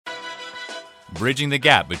Bridging the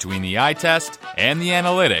gap between the eye test and the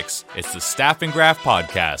analytics, it's the Staff and Graph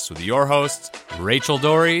Podcast with your hosts, Rachel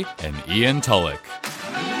Dory and Ian Tulloch.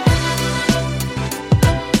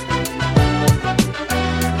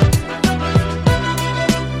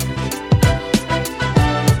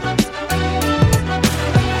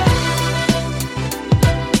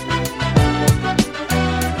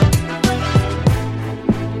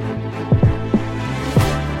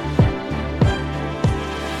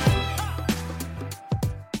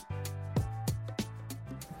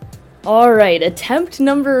 All right, attempt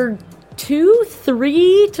number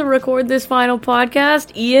 3 to record this final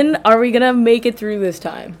podcast. Ian, are we going to make it through this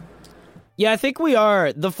time? Yeah, I think we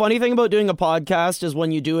are. The funny thing about doing a podcast is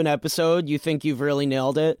when you do an episode, you think you've really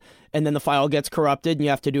nailed it, and then the file gets corrupted and you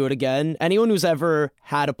have to do it again. Anyone who's ever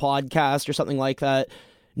had a podcast or something like that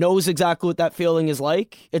knows exactly what that feeling is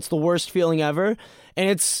like. It's the worst feeling ever, and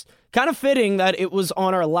it's kind of fitting that it was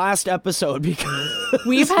on our last episode because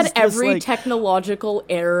we've had every technological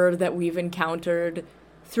error that we've encountered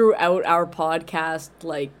throughout our podcast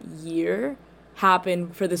year happen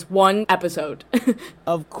for this one episode.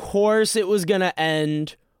 Of course it was going to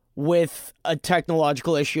end with a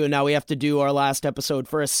technological issue, and now we have to do our last episode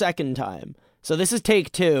for a second time. So this is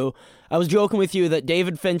take 2. I was joking with you that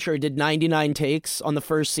David Fincher did 99 takes on the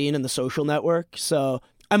first scene in The Social Network, so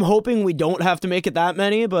I'm hoping we don't have to make it that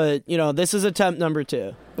many, but, this is attempt number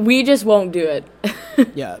 2. We just won't do it.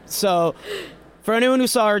 Yeah, so for anyone who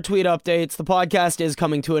saw our tweet updates, the podcast is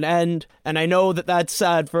coming to an end, and I know that that's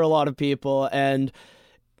sad for a lot of people, and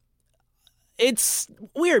it's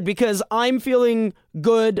weird because I'm feeling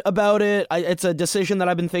good about it. It's a decision that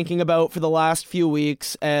I've been thinking about for the last few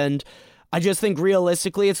weeks, and I just think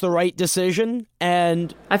realistically it's the right decision,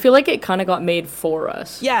 and I feel like it kind of got made for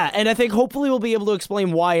us. Yeah, and I think hopefully we'll be able to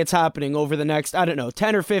explain why it's happening over the next,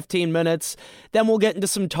 10 or 15 minutes. Then we'll get into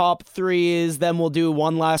some top threes, then we'll do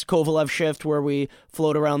one last Kovalev shift where we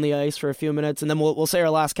float around the ice for a few minutes, and then we'll say our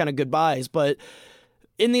last kind of goodbyes. But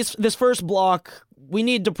in this first block, we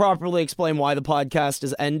need to properly explain why the podcast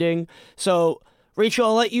is ending. So Rachel,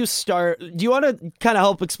 I'll let you start. Do you want to kind of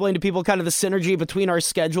help explain to people kind of the synergy between our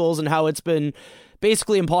schedules and how it's been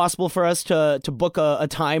basically impossible for us to book a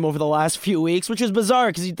time over the last few weeks, which is bizarre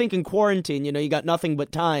because you'd think in quarantine, you got nothing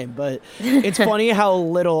but time. But it's funny how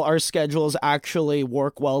little our schedules actually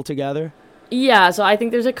work well together. Yeah, so I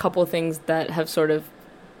think there's a couple things that have sort of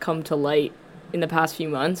come to light in the past few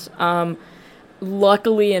months.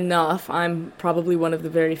 Luckily enough, I'm probably one of the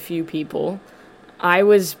very few people. I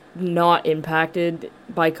was not impacted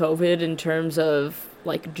by COVID in terms of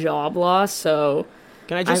job loss, so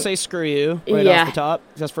can I just say screw you off the top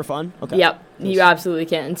just for fun? Okay. Yep, you absolutely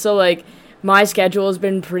can. So my schedule has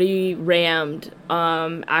been pretty rammed,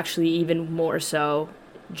 actually even more so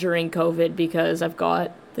during COVID because I've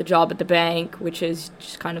got the job at the bank, which is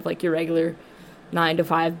just kind of your regular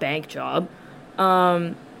 9-to-5 bank job.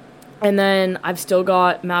 And then I've still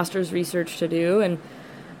got master's research to do, and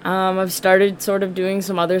I've started sort of doing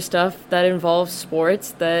some other stuff that involves sports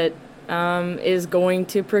that is going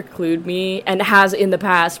to preclude me, and has in the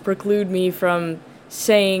past preclude me from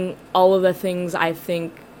saying all of the things I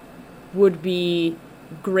think would be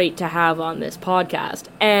great to have on this podcast.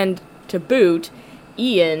 And to boot,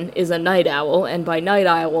 Ian is a night owl, and by night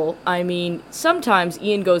owl, I mean sometimes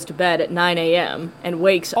Ian goes to bed at 9 a.m. and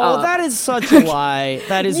wakes up. Oh, that is such a lie.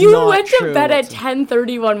 That is you not went true. to bed at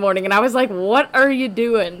 10:30 one morning, and I was like, what are you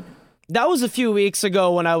doing? That was a few weeks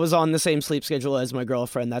ago when I was on the same sleep schedule as my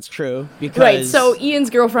girlfriend. That's true. Right, so Ian's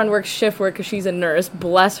girlfriend works shift work because she's a nurse.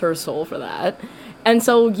 Bless her soul for that. And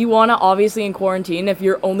so you want to, obviously in quarantine, if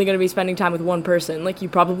you're only going to be spending time with one person, you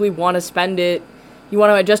probably want to spend it. You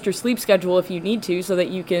want to adjust your sleep schedule if you need to so that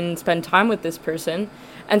you can spend time with this person.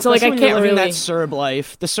 And so, especially I can't really that CERB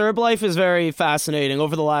life. The CERB life is very fascinating.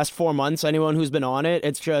 Over the last 4 months, anyone who's been on it,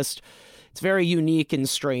 it's very unique and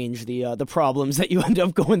strange, the problems that you end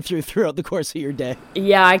up going throughout the course of your day.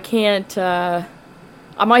 Yeah, I can't.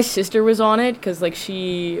 My sister was on it because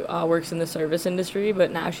she works in the service industry,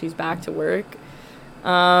 but now she's back to work.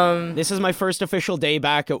 This is my first official day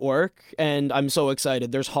back at work, and I'm so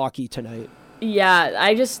excited. There's hockey tonight. Yeah,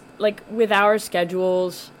 I just, with our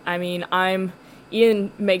schedules, I mean,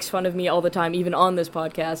 Ian makes fun of me all the time, even on this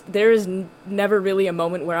podcast. There is never really a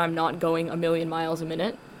moment where I'm not going a million miles a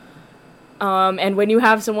minute. And when you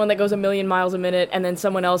have someone that goes a million miles a minute and then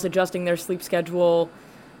someone else adjusting their sleep schedule,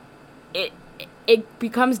 it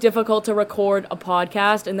becomes difficult to record a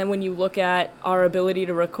podcast. And then when you look at our ability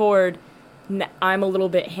to record, I'm a little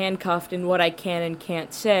bit handcuffed in what I can and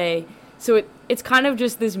can't say. So it's kind of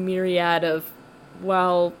just this myriad of,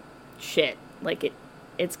 well, shit,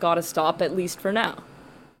 it's got to stop at least for now.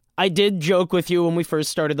 I did joke with you when we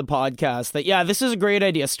first started the podcast that, yeah, this is a great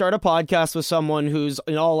idea. Start a podcast with someone who's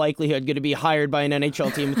in all likelihood going to be hired by an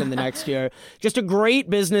NHL team within the next year. Just a great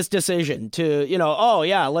business decision to, oh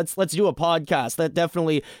yeah, let's do a podcast. That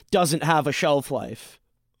definitely doesn't have a shelf life.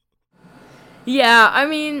 Yeah, I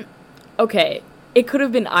mean, okay, it could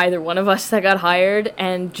have been either one of us that got hired,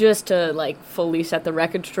 and just to, fully set the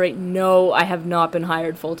record straight, no, I have not been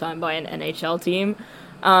hired full-time by an NHL team.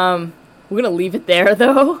 We're going to leave it there,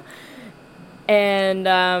 though, and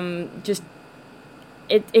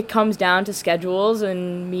it comes down to schedules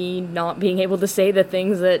and me not being able to say the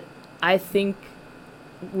things that I think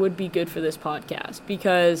would be good for this podcast,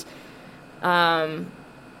 because Ian's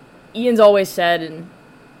always said, and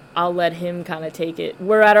I'll let him kind of take it,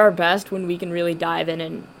 we're at our best when we can really dive in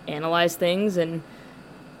and analyze things, and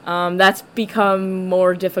that's become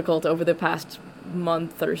more difficult over the past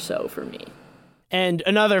month or so for me. And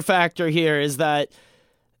another factor here is that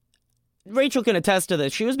Rachel can attest to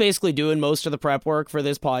this. She was basically doing most of the prep work for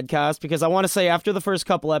this podcast, because I want to say after the first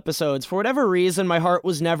couple episodes, for whatever reason, my heart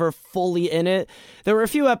was never fully in it. There were a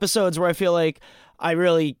few episodes where I feel like I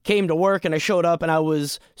really came to work and I showed up and I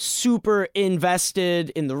was super invested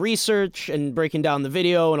in the research and breaking down the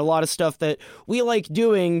video and a lot of stuff that we like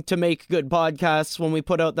doing to make good podcasts. When we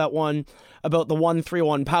put out that one about the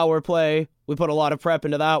 1-3-1 power play, we put a lot of prep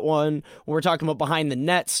into that one. When we're talking about behind the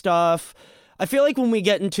net stuff, I feel like when we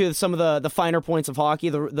get into some of the finer points of hockey,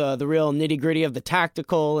 the real nitty-gritty of the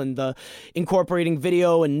tactical and the incorporating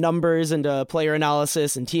video and numbers into player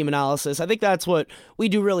analysis and team analysis, I think that's what we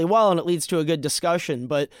do really well, and it leads to a good discussion.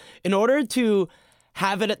 But in order to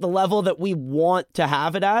have it at the level that we want to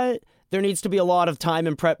have it at, there needs to be a lot of time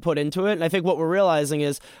and prep put into it. And I think what we're realizing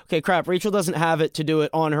is, okay, crap, Rachel doesn't have it to do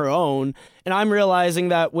it on her own. And I'm realizing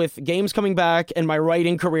that with games coming back and my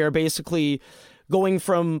writing career basically going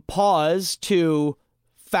from pause to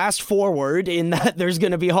fast forward in that there's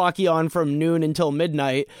going to be hockey on from noon until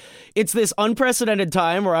midnight, it's this unprecedented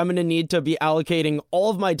time where I'm going to need to be allocating all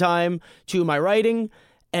of my time to my writing,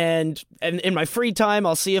 and in my free time,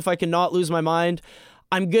 I'll see if I can not lose my mind.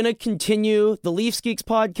 I'm going to continue the Leafs Geeks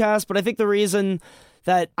podcast, but I think the reason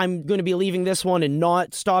that I'm going to be leaving this one and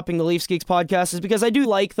not stopping the Leafs Geeks podcast is because I do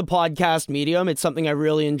like the podcast medium. It's something I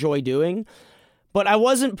really enjoy doing, but I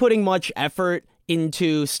wasn't putting much effort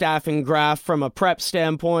into Staff and Graph from a prep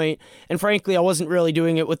standpoint, and frankly, I wasn't really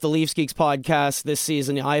doing it with the Leafs Geeks podcast this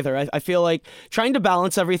season either. I feel like trying to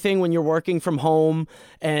balance everything when you're working from home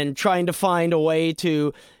and trying to find a way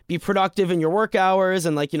to be productive in your work hours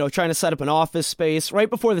and trying to set up an office space. Right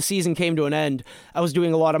before the season came to an end, I was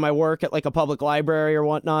doing a lot of my work at a public library or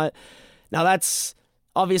whatnot. Now that's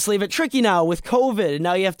obviously a bit tricky now with COVID.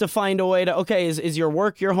 Now you have to find a way to, okay, is your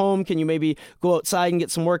work your home? Can you maybe go outside and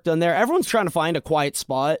get some work done there? Everyone's trying to find a quiet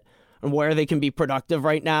spot and where they can be productive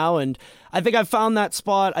right now. And I think I've found that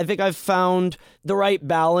spot. I think I've found the right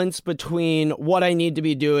balance between what I need to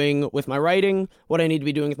be doing with my writing, what I need to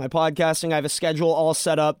be doing with my podcasting. I have a schedule all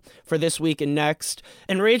set up for this week and next.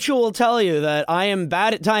 And Rachel will tell you that I am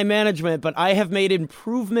bad at time management, but I have made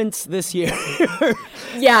improvements this year.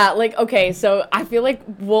 Yeah, okay, so I feel like,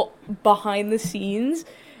 behind the scenes,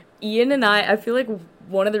 Ian and I feel like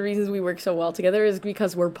one of the reasons we work so well together is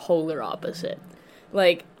because we're polar opposite.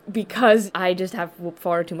 Because I just have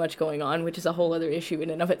far too much going on, which is a whole other issue in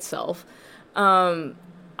and of itself.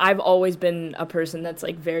 I've always been a person that's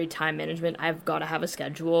very time management. I've got to have a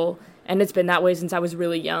schedule, and it's been that way since I was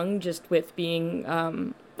really young, just with being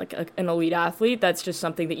an elite athlete. That's just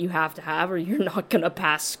something that you have to have or you're not going to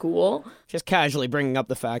pass school. Just casually bringing up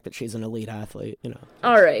the fact that she's an elite athlete,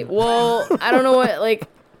 All right, well, I don't know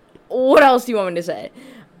what else do you want me to say?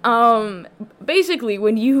 Basically,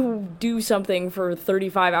 when you do something for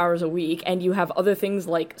 35 hours a week and you have other things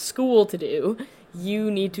like school to do, you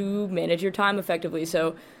need to manage your time effectively.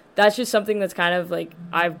 So that's just something that's kind of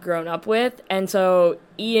I've grown up with. And so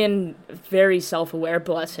Ian, very self-aware,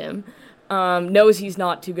 bless him, knows he's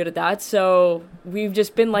not too good at that. So we've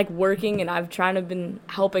just been working, and I've been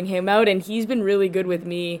helping him out, and he's been really good with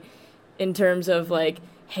me in terms of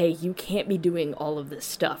hey, you can't be doing all of this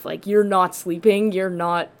stuff. You're not sleeping. You're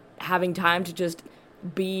not having time to just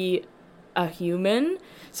be a human.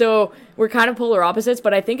 So we're kind of polar opposites,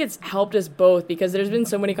 but I think it's helped us both, because there's been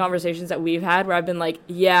so many conversations that we've had where I've been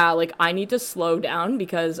I need to slow down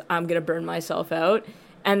because I'm going to burn myself out.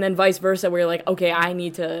 And then vice versa, where you're okay, I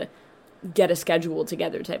need to get a schedule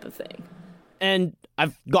together type of thing. And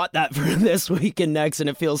I've got that for this week and next, and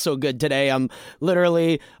it feels so good today. I'm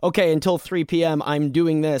literally, okay, until 3 p.m. I'm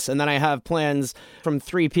doing this, and then I have plans from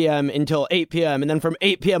 3 p.m. until 8 p.m., and then from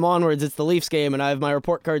 8 p.m. onwards, it's the Leafs game, and I have my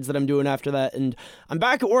report cards that I'm doing after that, and I'm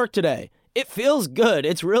back at work today. it feels good.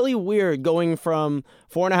 It's really weird going from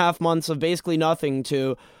 4.5 months of basically nothing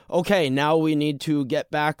to, okay, now we need to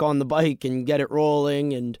get back on the bike and get it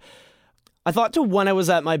rolling. And I thought to when I was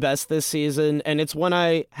at my best this season, and it's when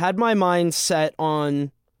I had my mind set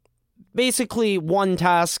on basically one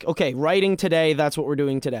task. Okay, writing today, that's what we're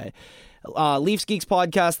doing today. Leafs Geeks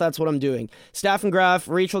podcast, that's what I'm doing. Staff and Graph,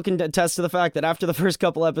 Rachel can attest to the fact that after the first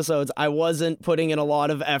couple episodes, I wasn't putting in a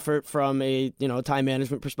lot of effort from a time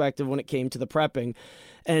management perspective when it came to the prepping.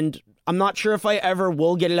 And I'm not sure if I ever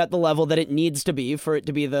will get it at the level that it needs to be for it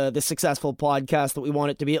to be the successful podcast that we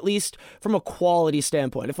want it to be, at least from a quality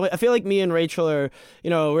standpoint. I feel like me and Rachel are,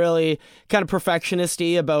 really kind of perfectionist-y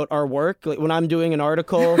about our work. Like when I'm doing an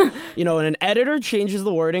article, and an editor changes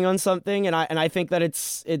the wording on something, and I think that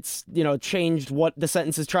it's changed what the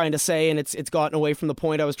sentence is trying to say, and it's gotten away from the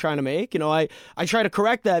point I was trying to make. I try to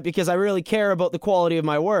correct that because I really care about the quality of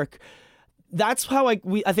my work. That's how I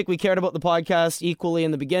think we cared about the podcast equally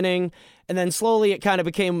in the beginning, and then slowly it kind of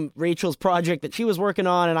became Rachel's project that she was working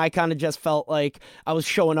on, and I kind of just felt like I was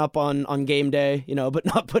showing up on game day, but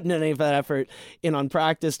not putting any of that effort in on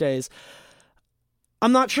practice days.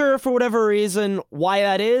 I'm not sure for whatever reason why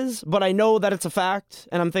that is, but I know that it's a fact,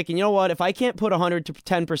 and I'm thinking, you know what, if I can't put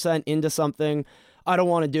 110% into something, I don't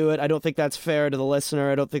want to do it. I don't think that's fair to the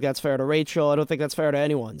listener. I don't think that's fair to Rachel. I don't think that's fair to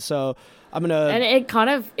anyone. So I'm going to... And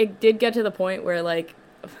it did get to the point where, like,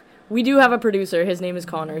 we do have a producer. His name is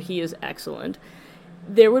Connor. He is excellent.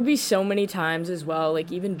 There would be so many times as well,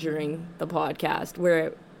 like even during the podcast,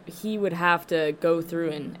 where he would have to go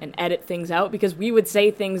through and edit things out because we would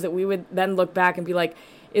say things that we would then look back and be like,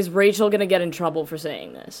 is Rachel going to get in trouble for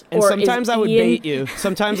saying this? And sometimes I would bait you.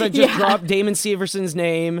 Sometimes I'd just drop Damon Severson's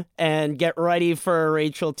name and get ready for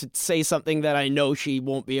Rachel to say something that I know she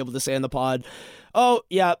won't be able to say in the pod. Oh,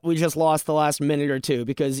 yeah, we just lost the last minute or two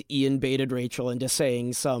because Ian baited Rachel into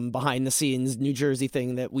saying some behind-the-scenes New Jersey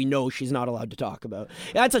thing that we know she's not allowed to talk about.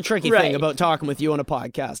 That's a tricky thing about talking with you on a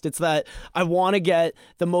podcast. It's that I want to get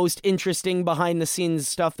the most interesting behind-the-scenes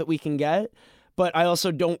stuff that we can get, but I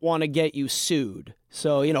also don't want to get you sued.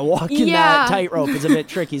 So, walking that tightrope is a bit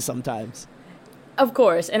tricky sometimes. Of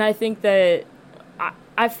course, and I think that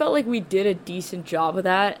I felt like we did a decent job of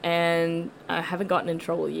that, and I haven't gotten in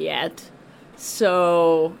trouble yet.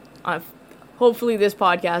 So, hopefully this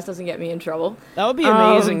podcast doesn't get me in trouble. That would be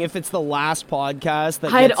amazing if it's the last podcast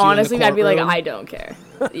that I'd gets you honestly, in the I'd be like, courtroom. I don't care.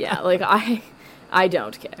 Yeah, like, I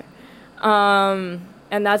don't care. And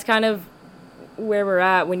that's kind of where we're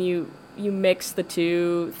at when you mix the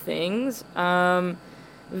two things.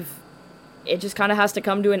 It just kind of has to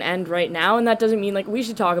come to an end right now, and that doesn't mean, like, we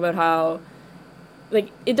should talk about how, like,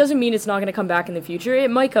 it doesn't mean it's not going to come back in the future.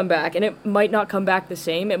 It might come back, and it might not come back the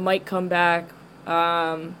same. It might come back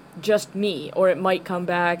just me, or it might come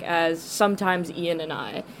back as sometimes Ian and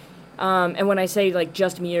I. And when I say, like,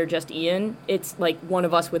 just me or just Ian, it's, like, one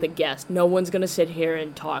of us with a guest. No one's going to sit here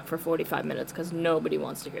and talk for 45 minutes because nobody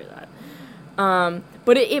wants to hear that.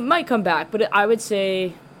 But it might come back, but I would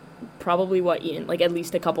say probably Ian, like at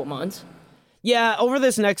least a couple months. Yeah, over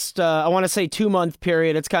this next, I want to say 2-month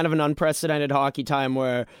period, it's kind of an unprecedented hockey time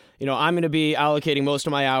where, I'm going to be allocating most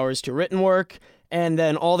of my hours to written work, and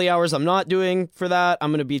then all the hours I'm not doing for that,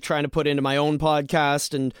 I'm going to be trying to put into my own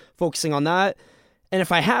podcast and focusing on that. And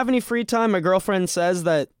if I have any free time, my girlfriend says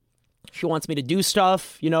that she wants me to do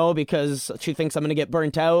stuff, because she thinks I'm going to get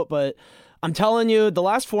burnt out, but I'm telling you, the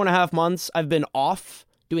last 4.5 months, I've been off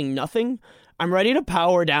doing nothing. I'm ready to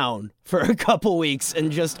power down for a couple weeks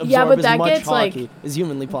and just absorb as much hockey as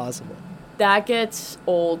humanly possible. That gets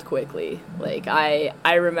old quickly. Like,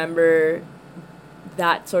 I remember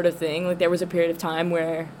that sort of thing. Like, there was a period of time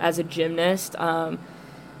where, as a gymnast,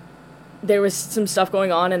 there was some stuff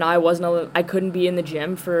going on, and I couldn't be in the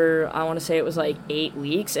gym for, I want to say it was like 8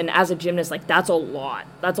 weeks. And as a gymnast, like, that's a lot.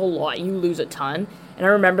 You lose a ton. And I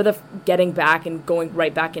remember getting back and going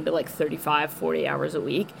right back into like 35, 40 hours a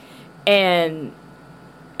week. And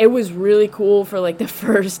it was really cool for like the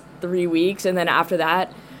first 3 weeks. And then after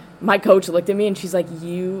that, my coach looked at me and she's like,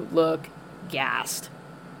 you look gassed.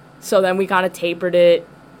 So then we kind of tapered it,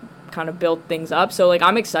 kind of built things up. So like,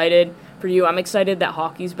 I'm excited for you. I'm excited that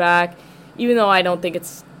hockey's back, even though I don't think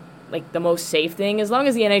it's like the most safe thing. As long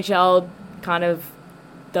as the NHL kind of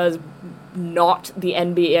does not the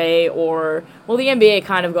NBA the NBA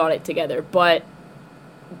kind of got it together, but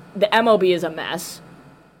the MLB is a mess.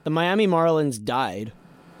 The Miami Marlins died.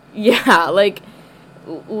 Yeah, like,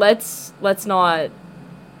 let's not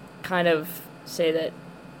kind of say that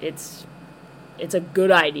it's a good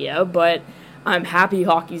idea, but I'm happy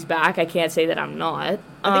hockey's back. I can't say that I'm not.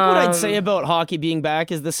 I think what I'd say about hockey being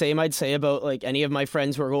back is the same I'd say about like any of my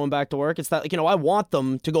friends who are going back to work. It's that, like, I want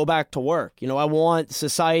them to go back to work. I want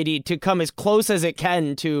society to come as close as it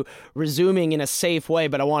can to resuming in a safe way,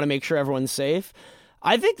 but I want to make sure everyone's safe.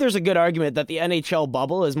 I think there's a good argument that the NHL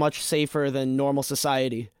bubble is much safer than normal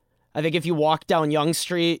society. I think if you walk down Yonge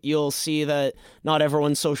Street, you'll see that not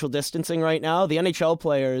everyone's social distancing right now. The NHL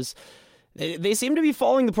players, they seem to be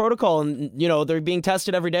following the protocol, and, they're being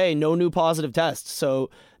tested every day. No new positive tests. So,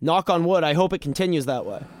 knock on wood, I hope it continues that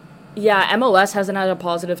way. Yeah, MLS hasn't had a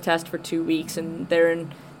positive test for 2 weeks, and they're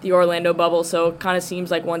in the Orlando bubble. So, it kind of seems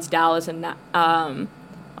like once Dallas and, I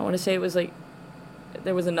want to say it was like,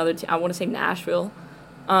 there was another team, I want to say Nashville.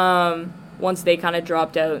 Once they kind of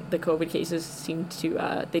dropped out, the COVID cases seemed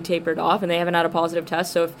to, they tapered off, and they haven't had a positive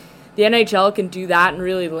test. So, if the NHL can do that and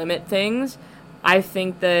really limit things, I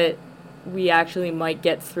think that we actually might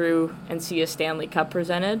get through and see a Stanley Cup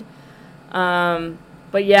presented.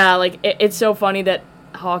 But yeah, like it's so funny that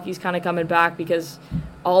hockey's kind of coming back, because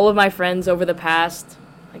all of my friends over the past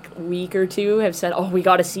like week or two have said, "Oh, we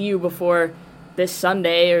got to see you before this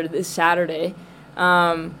Sunday or this Saturday,"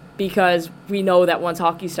 because we know that once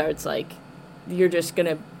hockey starts, like, you're just going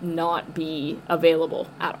to not be available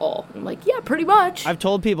at all. I'm like, yeah, pretty much. I've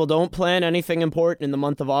told people don't plan anything important in the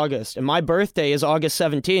month of August. And my birthday is August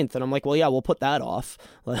 17th. And I'm like, well, yeah, we'll put that off.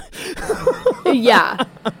 Yeah.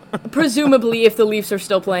 Presumably if the Leafs are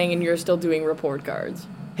still playing and you're still doing report cards.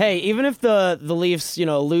 Hey, even if the Leafs,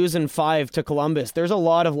 lose in 5 to Columbus, there's a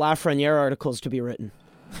lot of Lafreniere articles to be written.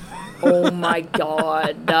 Oh, my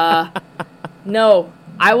God. No,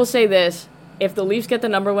 I will say this. If the Leafs get the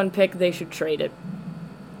number 1 pick, they should trade it.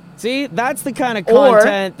 See, that's the kind of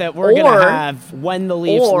content that we're going to have when the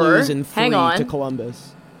Leafs lose in 3 to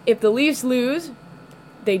Columbus. If the Leafs lose,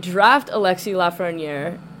 they draft Alexis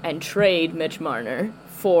Lafreniere and trade Mitch Marner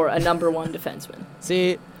for a number 1 defenseman.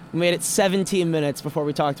 See, we made it 17 minutes before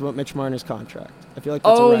we talked about Mitch Marner's contract. I feel like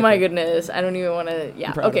that's a record. Oh, my goodness. I don't even want to...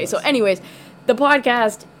 Yeah. Okay, so anyways, the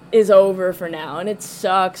podcast is over for now, and it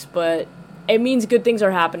sucks, but... it means good things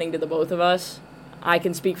are happening to the both of us. I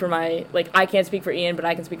can speak for I can't speak for Ian, but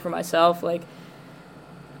I can speak for myself. Like,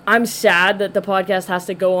 I'm sad that the podcast has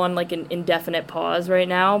to go on, like, an indefinite pause right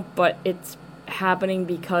now, but it's happening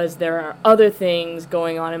because there are other things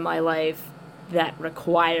going on in my life that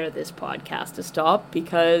require this podcast to stop,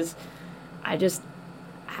 because I just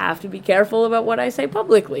have to be careful about what I say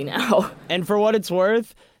publicly now. And for what it's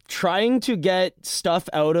worth, trying to get stuff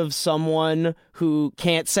out of someone who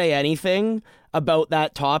can't say anything about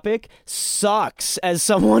that topic sucks, as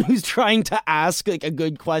someone who's trying to ask like a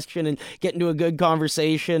good question and get into a good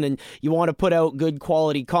conversation, and you want to put out good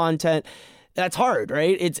quality content. That's hard,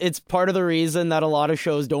 right? It's part of the reason that a lot of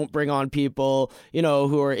shows don't bring on people,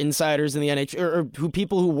 who are insiders in the NHL, or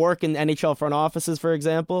people who work in NHL front offices, for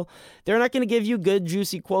example. They're not going to give you good,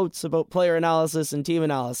 juicy quotes about player analysis and team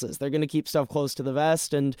analysis. They're going to keep stuff close to the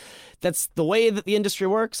vest, and that's the way that the industry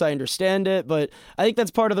works. I understand it, but I think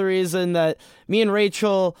that's part of the reason that me and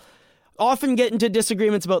Rachel often get into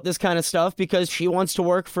disagreements about this kind of stuff, because she wants to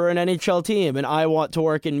work for an NHL team and I want to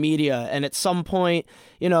work in media. And at some point,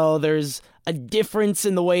 there's a difference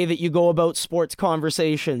in the way that you go about sports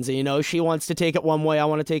conversations. She wants to take it one way, I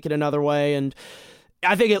want to take it another way. And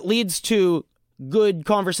I think it leads to good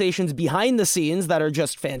conversations behind the scenes that are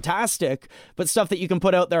just fantastic, but stuff that you can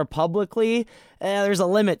put out there publicly, there's a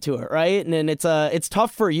limit to it, right? And it's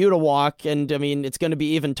tough for you to walk, and I mean, it's going to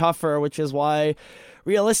be even tougher, which is why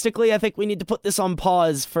realistically, I think we need to put this on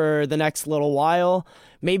pause for the next little while.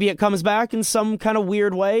 Maybe it comes back in some kind of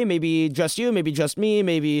weird way. Maybe just you, maybe just me,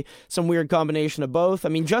 maybe some weird combination of both. I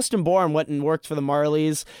mean, Justin Bourne went and worked for the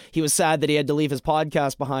Marlies. He was sad that he had to leave his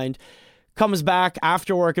podcast behind. Comes back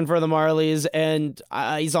after working for the Marlies, and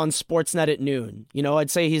he's on Sportsnet at noon. I'd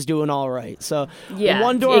say he's doing all right. So yeah, when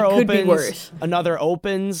one door it could be opens, worse. Another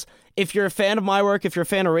opens. If you're a fan of my work, if you're a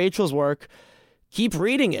fan of Rachel's work, keep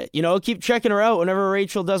reading it, keep checking her out. Whenever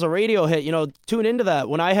Rachel does a radio hit, tune into that.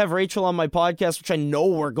 When I have Rachel on my podcast, which I know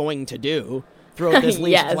we're going to do throughout this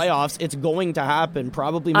Leafs playoffs, it's going to happen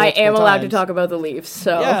probably multiple times. I am allowed to talk about the Leafs,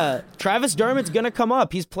 so. Yeah, Travis Dermott's going to come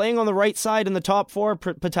up. He's playing on the right side in the top 4,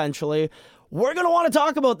 potentially. We're going to want to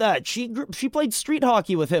talk about that. She played street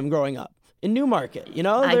hockey with him growing up in Newmarket,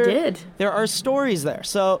 I did. There are stories there,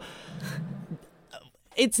 so...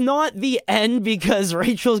 It's not the end, because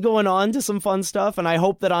Rachel's going on to some fun stuff, and I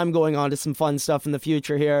hope that I'm going on to some fun stuff in the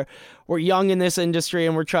future here. We're young in this industry,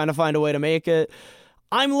 and we're trying to find a way to make it.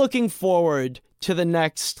 I'm looking forward to the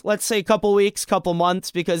next, let's say, couple weeks, couple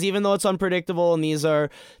months, because even though it's unpredictable and these are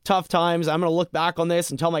tough times, I'm going to look back on this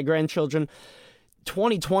and tell my grandchildren,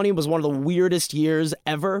 2020 was one of the weirdest years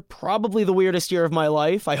ever. Probably the weirdest year of my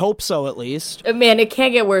life. I hope so, at least. Man, it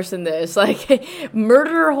can't get worse than this. Like,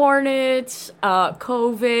 murder hornets,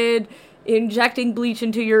 COVID, injecting bleach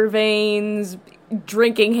into your veins,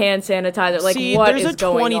 drinking hand sanitizer. Like, See, what there's is a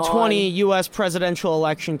going 2020 on? U.S. presidential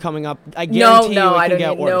election coming up. I guarantee you it can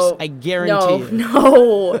get worse. I guarantee you.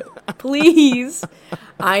 No, please.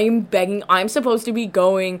 I'm begging. I'm supposed to be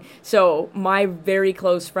going. So my very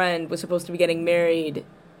close friend was supposed to be getting married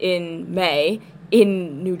in May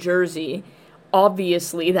in New Jersey.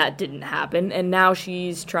 Obviously, that didn't happen. And now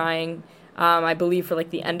she's trying, I believe, for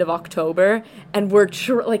like the end of October. And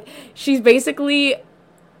she's basically...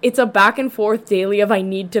 It's a back and forth daily of I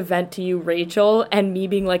need to vent to you, Rachel, and me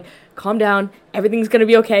being like, calm down, everything's going to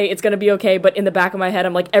be okay, it's going to be okay, but in the back of my head,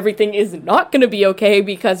 I'm like, everything is not going to be okay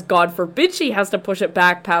because God forbid she has to push it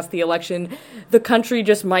back past the election. The country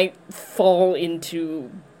just might fall into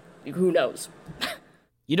who knows.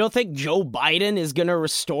 You don't think Joe Biden is going to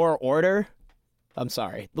restore order? I'm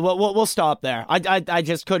sorry. We'll stop there. I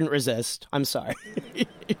just couldn't resist. I'm sorry.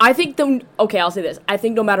 I think, I'll say this. I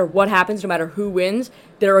think no matter what happens, no matter who wins,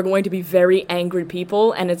 there are going to be very angry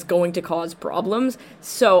people, and it's going to cause problems.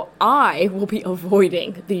 So I will be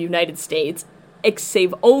avoiding the United States,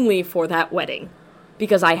 save only for that wedding.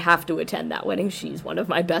 Because I have to attend that wedding. She's one of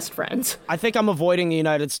my best friends. I think I'm avoiding the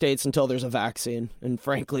United States until there's a vaccine. And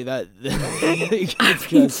frankly, that...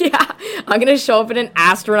 Yeah, I'm going to show up in an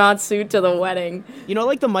astronaut suit to the wedding. You know,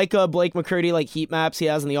 like the Micah Blake McCurdy heat maps he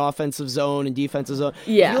has in the offensive zone and defensive zone?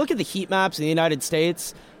 Yeah. If you look at the heat maps in the United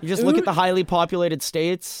States, you just look at the highly populated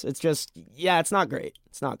states, it's just, it's not great.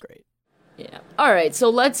 It's not great. Yeah. All right, so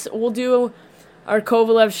we'll do our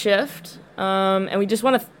Kovalev shift. And we just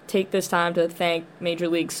want to take this time to thank Major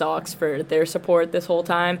League Sox for their support this whole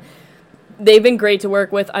time. They've been great to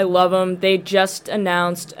work with. I love them. They just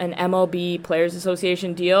announced an MLB Players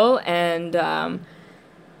Association deal, and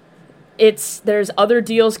there's other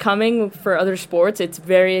deals coming for other sports. It's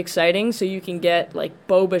very exciting. So you can get like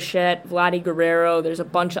Bo Bichette, Vladdy Guerrero. There's a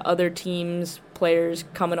bunch of other players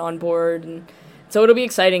coming on board, and so it'll be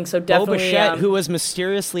exciting. So definitely, Bo Bichette, who was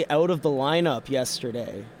mysteriously out of the lineup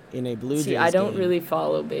yesterday in a Blue Jays game. I don't really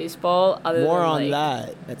follow baseball. More on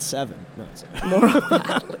that at 7. No, sorry. More on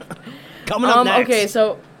that. Coming up next. Okay,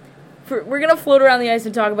 so we're going to float around the ice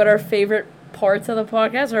and talk about our favorite parts of the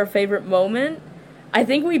podcast, our favorite moment. I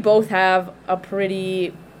think we both have a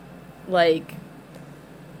pretty,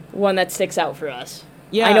 one that sticks out for us.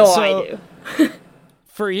 Yeah, I know I do.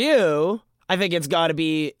 For you, I think it's got to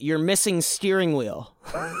be your missing steering wheel.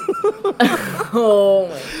 Oh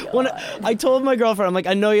my God. I told my girlfriend, I'm like,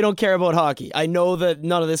 I know you don't care about hockey. I know that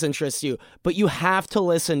none of this interests you, but you have to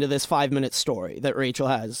listen to this 5-minute story that Rachel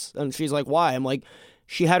has. And she's like, why? I'm like,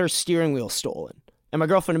 she had her steering wheel stolen. And my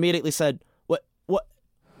girlfriend immediately said, what?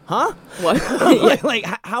 Huh? What? like,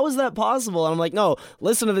 how is that possible? And I'm like, no,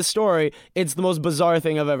 listen to this story. It's the most bizarre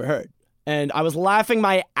thing I've ever heard. And I was laughing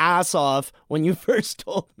my ass off when you first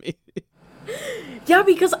told me. Yeah,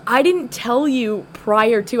 because I didn't tell you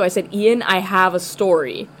prior to. I said, Ian, I have a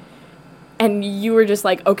story. And you were just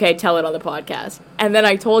like, okay, tell it on the podcast. And then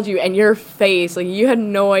I told you, and your face, you had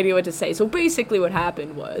no idea what to say. So basically what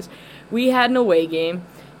happened was, we had an away game.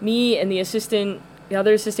 Me and the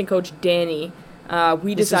other assistant coach, Danny,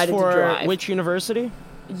 we decided to drive. Which university?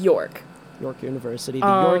 York. York University. The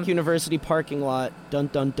York University parking lot. Dun,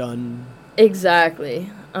 dun, dun. Exactly.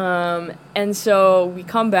 And so we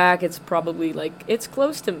come back, it's probably it's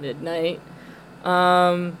close to midnight.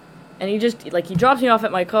 And he just, he drops me off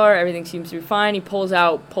at my car, everything seems to be fine, he pulls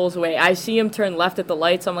away. I see him turn left at the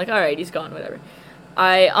lights, I'm like, alright, he's gone, whatever.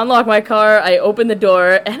 I unlock my car, I open the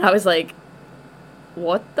door, and I was like,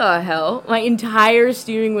 what the hell? My entire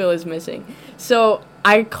steering wheel is missing. So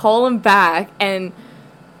I call him back, and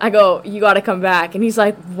I go, you gotta come back. And he's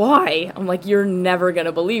like, why? I'm like, you're never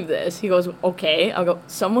gonna believe this. He goes, okay. I go,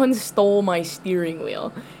 someone stole my steering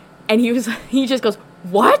wheel. And he just goes,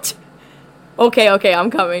 what? Okay, I'm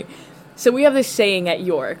coming. So we have this saying at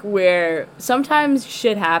York where sometimes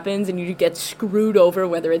shit happens and you get screwed over,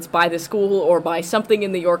 whether it's by the school or by something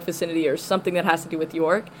in the York vicinity or something that has to do with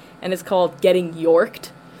York. And it's called getting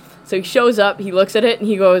Yorked. So he shows up, he looks at it, and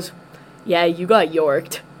he goes, yeah, you got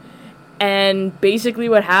Yorked. And basically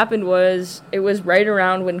what happened was, it was right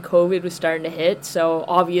around when COVID was starting to hit, so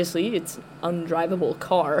obviously it's an undrivable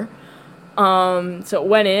car. So it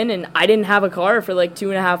went in, and I didn't have a car for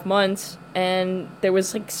 2.5 months, and there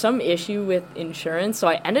was some issue with insurance, so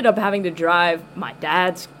I ended up having to drive my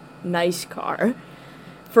dad's nice car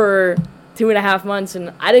for 2.5 months,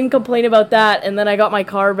 and I didn't complain about that, and then I got my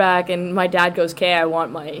car back, and my dad goes, okay, I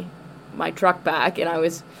want my truck back, and I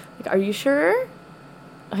was like, are you sure?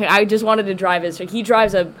 I just wanted to drive it. So he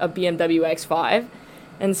drives a BMW X5,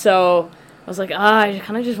 and so I was like, I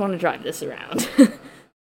kind of just want to drive this around.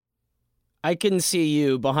 I can see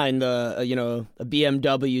you behind a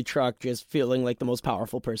BMW truck, just feeling like the most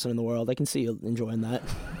powerful person in the world. I can see you enjoying that.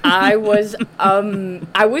 I was,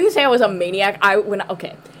 I wouldn't say I was a maniac.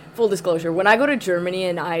 Full disclosure, when I go to Germany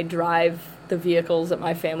and I drive the vehicles that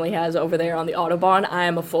my family has over there on the Autobahn, I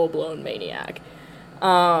am a full-blown maniac.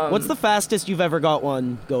 What's the fastest you've ever got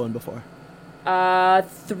one going before?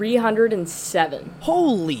 307.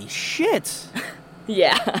 Holy shit!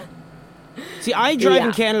 Yeah. See, I drive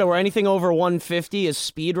in Canada where anything over 150 is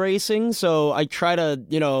speed racing, so I try to,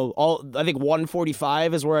 I think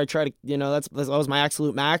 145 is where I try to, that was my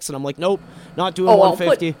absolute max, and I'm like, nope, not doing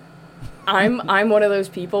 150. I'm one of those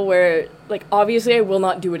people where, like, obviously I will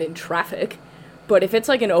not do it in traffic, but if it's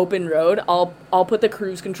like an open road, I'll put the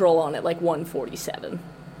cruise control on at like 147.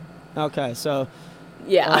 Okay, so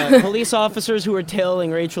yeah, police officers who are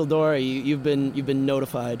tailing Rachel Dory, you've been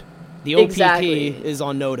notified. The OPP is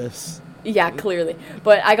on notice. Yeah, clearly.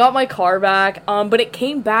 But I got my car back, but it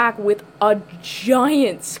came back with a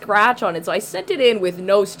giant scratch on it. So I sent it in with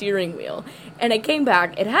no steering wheel. And it came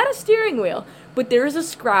back. It had a steering wheel, but there is a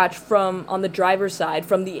scratch on the driver's side,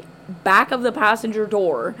 from the back of the passenger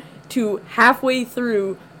door to halfway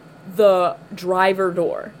through the driver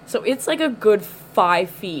door. So it's like a good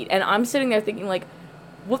 5 feet. And I'm sitting there thinking, like,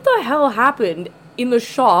 what the hell happened in the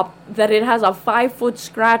shop that it has a 5-foot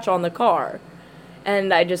scratch on the car?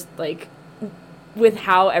 And I just, like, with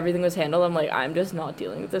how everything was handled, I'm like, I'm just not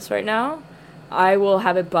dealing with this right now. I will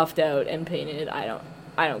have it buffed out and painted. I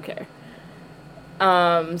don't care.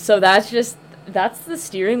 So that's the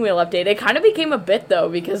steering wheel update. It kind of became a bit, though,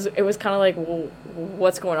 because it was kind of like, well,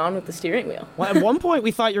 what's going on with the steering wheel? Well, at one point,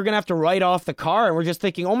 we thought you were going to have to write off the car, and we're just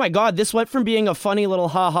thinking, oh my God, this went from being a funny little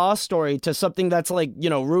ha-ha story to something that's, like,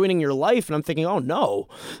 ruining your life. And I'm thinking, oh no.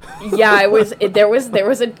 Yeah, there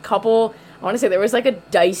was a couple... I want to say there was like a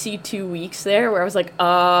dicey 2 weeks there where I was like,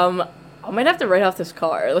 I might have to write off this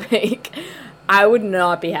car. Like, I would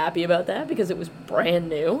not be happy about that because it was brand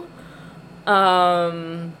new.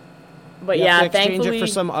 But you yeah, have to exchange thankfully it for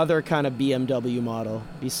some other kind of BMW model.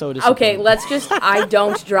 Be so disappointed. Okay, I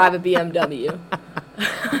don't drive a BMW.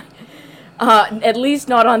 At least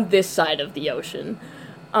not on this side of the ocean.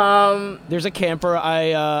 There's a camper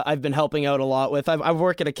I've been helping out a lot with. I've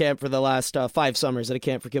worked at a camp for the last 5 summers at a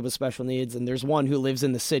camp for kids with special needs, and there's one who lives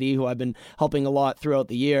in the city who I've been helping a lot throughout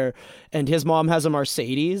the year, and his mom has a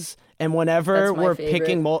Mercedes, and whenever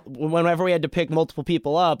whenever we had to pick multiple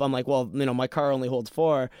people up, I'm like, well, my car only holds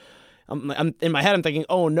 4. I'm in my head, I'm thinking,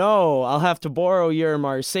 oh no, I'll have to borrow your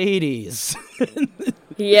Mercedes.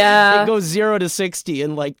 Yeah. It goes 0 to 60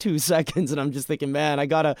 in like 2 seconds, and I'm just thinking, man, I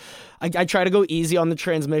try to go easy on the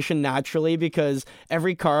transmission naturally, because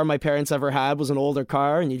every car my parents ever had was an older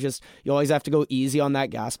car, and you always have to go easy on that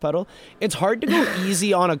gas pedal. It's hard to go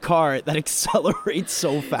easy on a car that accelerates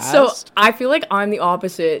so fast. So I feel like I'm the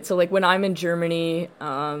opposite. So like when I'm in Germany,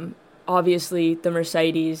 obviously the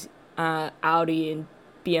Mercedes, Audi, and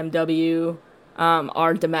BMW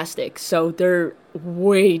are domestic, so they're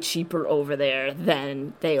way cheaper over there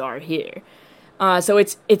than they are here. So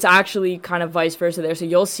it's actually kind of vice versa there. So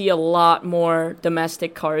you'll see a lot more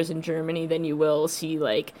domestic cars in Germany than you will see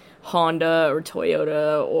like Honda or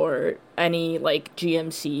Toyota or any like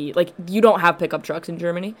GMC. Like, you don't have pickup trucks in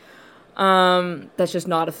Germany. That's just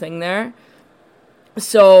not a thing there.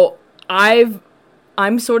 So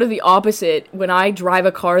I'm sort of the opposite. When I drive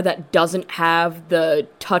a car that doesn't have the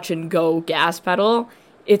touch and go gas pedal,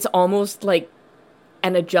 it's almost like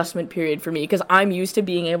an adjustment period for me, because I'm used to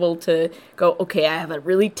being able to go, okay, I have a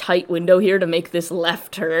really tight window here to make this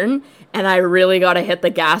left turn, and I really got to hit the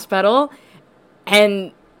gas pedal,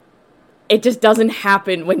 and it just doesn't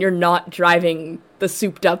happen when you're not driving the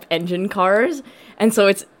souped up engine cars. And so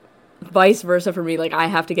it's vice versa for me. Like, I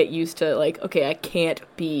have to get used to, like, okay, I can't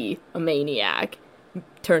be a maniac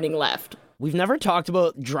turning left. We've never talked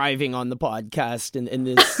about driving on the podcast in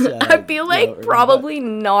this... I feel like probably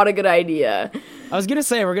not a good idea. I was going to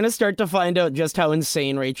say, we're going to start to find out just how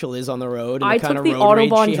insane Rachel is on the road. And I the kind took of the road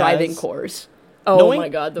Autobahn driving course. Oh my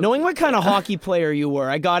God. Knowing what kind of hockey player you were,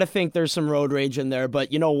 I got to think there's some road rage in there.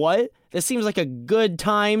 But you know what? This seems like a good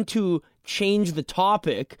time to change the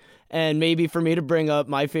topic, and maybe for me to bring up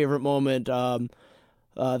my favorite moment,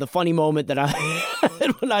 the funny moment that I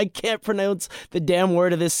had when I can't pronounce the damn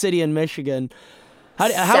word of this city in Michigan.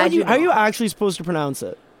 How are you actually supposed to pronounce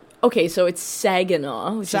it? Okay, so it's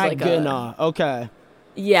Saginaw. Which Saginaw, okay.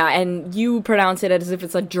 Yeah, and you pronounce it as if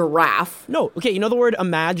it's a giraffe. No, okay, you know the word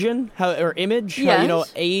imagine, or image? Yes. How,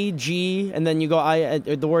 A-G, and then you go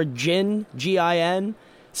the word gin, G-I-N.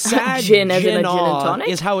 Gin as in a gin and Saginaw tonic?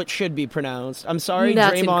 is how it should be pronounced. I'm sorry,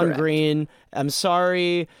 That's Draymond incorrect. Green. I'm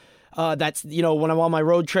sorry. That's, when I'm on my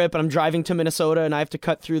road trip and I'm driving to Minnesota and I have to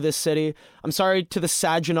cut through this city. I'm sorry to the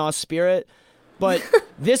Saginaw spirit, but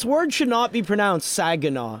this word should not be pronounced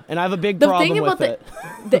Saginaw, and I have a big problem with it.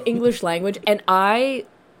 The English language, and I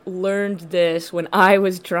learned this when I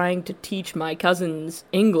was trying to teach my cousins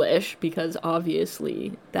English, because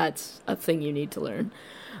obviously that's a thing you need to learn.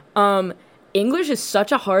 English is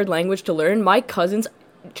such a hard language to learn. My cousins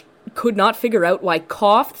could not figure out why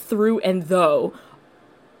cough, through, and though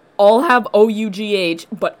all have O-U-G-H,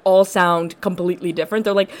 but all sound completely different.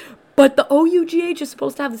 They're like, but the O-U-G-H is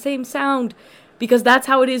supposed to have the same sound, because that's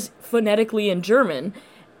how it is phonetically in German.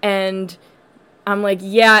 And I'm like,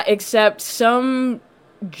 yeah, except some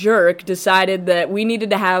jerk decided that we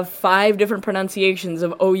needed to have 5 different pronunciations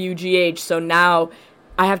of O-U-G-H, so now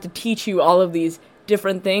I have to teach you all of these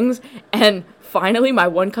different things. And finally my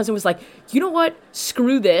one cousin was like, you know what,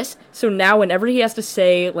 screw this. So now whenever he has to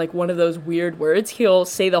say like one of those weird words, he'll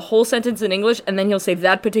say the whole sentence in English and then he'll say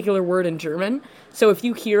that particular word in German. So if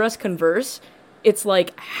you hear us converse, it's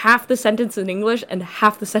like half the sentence in English and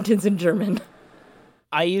half the sentence in German.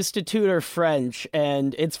 I used to tutor French,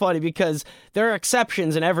 and it's funny because there are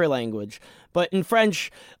exceptions in every language. But in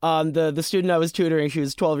French, the student I was tutoring, she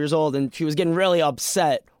was 12 years old, and she was getting really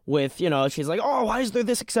upset with, she's like, oh, why is there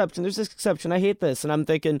this exception? There's this exception. I hate this. And I'm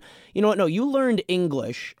thinking, you know what? No, you learned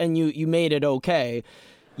English, and you made it okay.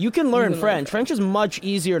 You can learn French. French is much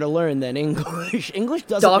easier to learn than English. English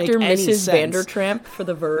doesn't make any sense. Dr. Mrs. Vandertramp for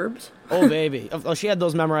the verbs. Oh, baby. Oh, she had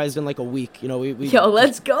those memorized in like a week. We Yo,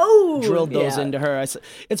 let's go! Drilled those into her.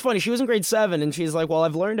 It's funny. She was in grade 7, and she's like, well,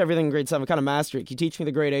 I've learned everything in grade 7. I kind of mastered it. Can you teach me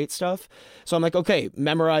the grade 8 stuff? So I'm like, okay,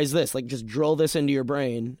 memorize this. Like, just drill this into your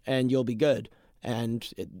brain, and you'll be good. And,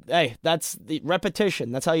 hey, that's the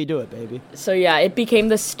repetition. That's how you do it, baby. So, yeah, it became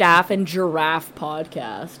the Staff and Giraffe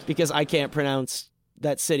podcast. Because I can't pronounce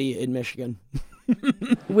that city in Michigan.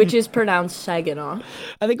 Which is pronounced Saginaw.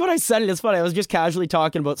 I think when I said it's funny. I was just casually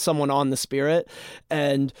talking about someone on the Spirit,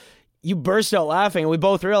 and you burst out laughing, and we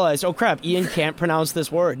both realized, oh crap, Ian can't pronounce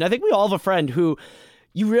this word. And I think we all have a friend who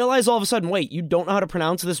you realize all of a sudden, wait, you don't know how to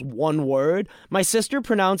pronounce this one word? My sister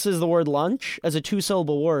pronounces the word lunch as a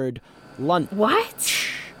 2-syllable word. Lunch. What?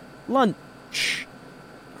 Lunch.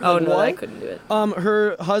 Oh, no, what? I couldn't do it.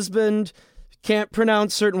 Her husband can't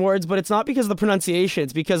pronounce certain words, but it's not because of the pronunciation.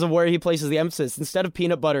 It's because of where he places the emphasis. Instead of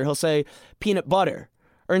peanut butter, he'll say peanut butter.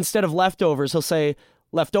 Or instead of leftovers, he'll say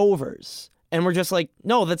leftovers. And we're just like,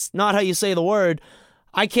 no, that's not how you say the word.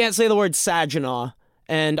 I can't say the word Saginaw,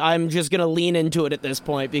 and I'm just going to lean into it at this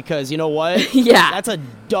point because you know what? Yeah. That's a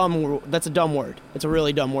dumb word. It's a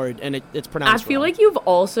really dumb word, and it's pronounced I feel wrong. like you've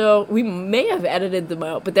also, we may have edited them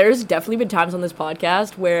out, but there's definitely been times on this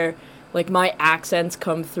podcast where like my accents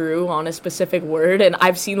come through on a specific word, and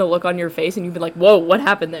I've seen the look on your face, and you've been like, "Whoa, what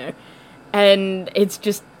happened there?" And it's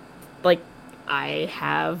just like I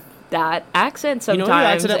have that accent sometimes. You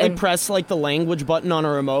accidentally press like the language button on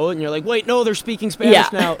a remote, and you're like, "Wait, no, they're speaking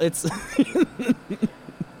Spanish now." It's.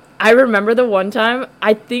 I remember the one time.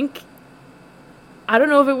 I don't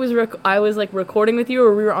know if it was I was like recording with you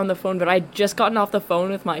or we were on the phone, but I'd just gotten off the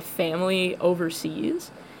phone with my family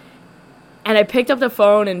overseas. And I picked up the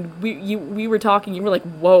phone, and we were talking. You were like,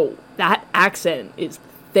 "Whoa, that accent is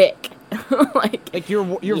thick." like your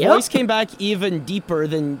voice came back even deeper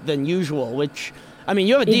than usual. Which, I mean,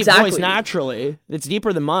 you have a deep voice naturally. It's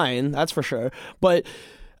deeper than mine, that's for sure. But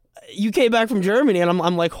you came back from Germany, and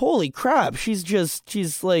I'm like, "Holy crap!"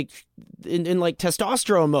 She's like in like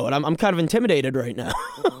testosterone mode. I'm kind of intimidated right now.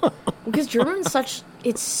 Because German's such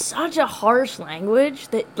a harsh language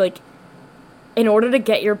that like. In order to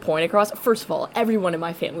get your point across, first of all, everyone in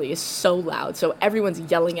my family is so loud, so everyone's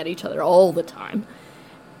yelling at each other all the time.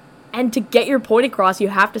 And to get your point across, you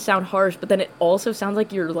have to sound harsh, but then it also sounds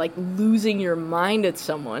like you're, like, losing your mind at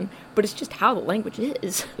someone, but it's just how the language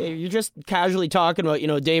is. Yeah, you're just casually talking about,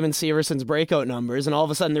 Damon Severson's breakout numbers, and all of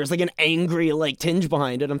a sudden there's, like, an angry, like, tinge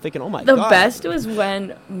behind it. I'm thinking, oh my God. The best was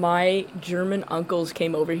when my German uncles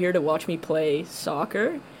came over here to watch me play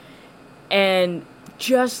soccer, and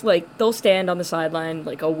just like they'll stand on the sideline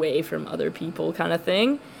like away from other people kind of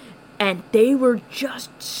thing, and they were just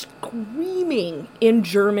screaming in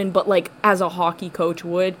German, but like as a hockey coach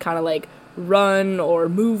would, kind of like run or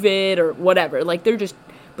move it or whatever. Like they're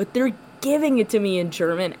giving it to me in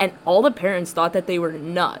German, and all the parents thought that they were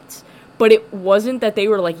nuts, but it wasn't that they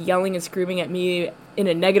were like yelling and screaming at me in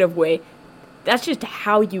a negative way. That's just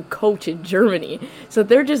how you coach in Germany. So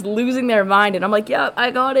they're just losing their mind, and I'm like, yeah, I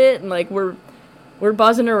got it, and like we're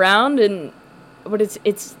buzzing around, but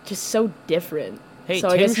it's just so different. Hey, So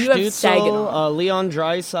Tim I guess you have Stützle, Saginaw. Leon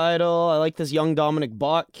Draisaitl. I like this young Dominic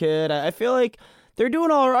Bott kid. I feel like they're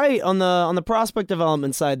doing all right on the prospect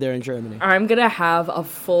development side there in Germany. I'm gonna have a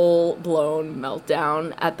full-blown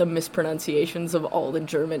meltdown at the mispronunciations of all the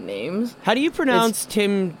German names. How do you pronounce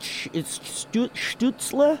Tim? It's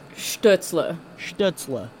Stützle? Stützle.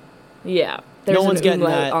 Stützle. Yeah. There's No one's an getting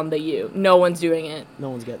umlaut that. on the U. No one's doing it.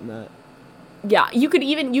 No one's getting that. Yeah, you could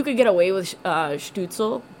get away with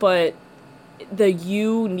Stützle, but the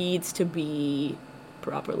U needs to be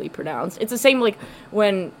properly pronounced. It's the same like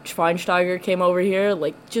when Schweinsteiger came over here,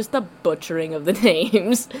 like just the butchering of the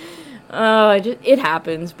names. It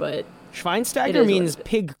happens, but Schweinsteiger means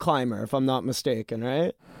pig climber, if I'm not mistaken,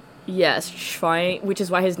 right? yes, which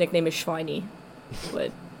is why his nickname is Schweini.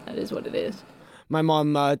 But that is what it is. My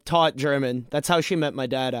mom taught German. That's how she met my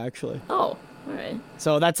dad, actually. Oh, all right.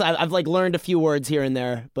 So I've like learned a few words here and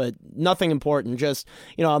there, but nothing important. Just,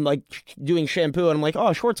 I'm like doing shampoo and I'm like,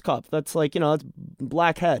 oh, Schwarzkopf. That's like, that's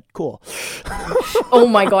black head. Cool. Oh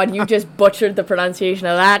my god, you just butchered the pronunciation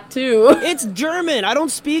of that too. It's German. I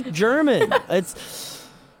don't speak German. It's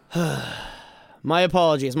my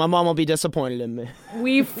apologies. My mom will be disappointed in me.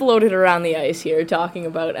 We floated around the ice here talking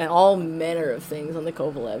about all manner of things on the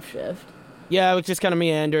Kovalev shift. Yeah, it just kind of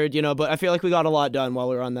meandered, but I feel like we got a lot done while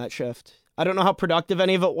we were on that shift. I don't know how productive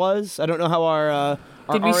any of it was. I don't know how our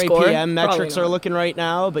RAPM metrics are looking right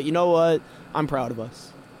now, but you know what? I'm proud of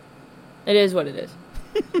us. It is what it is.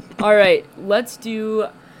 All right, let's do...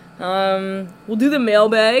 we'll do the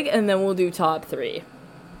mailbag, and then we'll do top 3.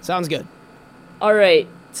 Sounds good. All right,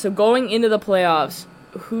 so going into the playoffs,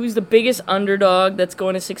 who's the biggest underdog that's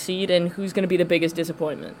going to succeed, and who's going to be the biggest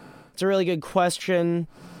disappointment? It's a really good question.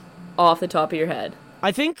 Off the top of your head.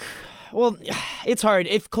 I think... Well, it's hard.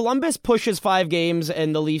 If Columbus pushes 5 games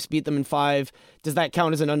and the Leafs beat them in 5, does that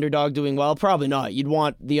count as an underdog doing well? Probably not. You'd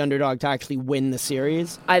want the underdog to actually win the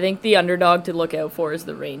series. I think the underdog to look out for is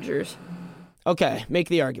the Rangers. Okay, make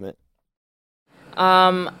the argument.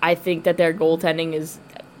 I think that their goaltending is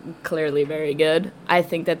clearly very good. I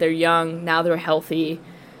think that they're young. Now they're healthy.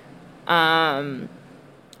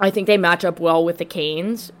 I think they match up well with the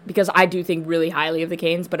Canes because I do think really highly of the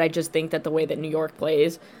Canes, but I just think that the way that New York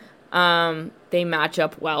plays... they match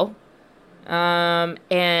up well.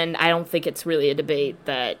 And I don't think it's really a debate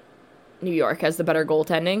that New York has the better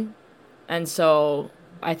goaltending. And so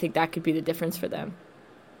I think that could be the difference for them.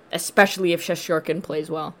 Especially if Shesterkin plays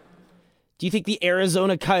well. Do you think the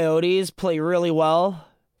Arizona Coyotes play really well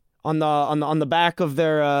on the back of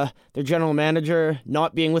their general manager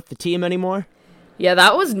not being with the team anymore? Yeah,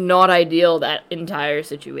 that was not ideal, that entire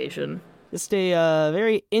situation. Just a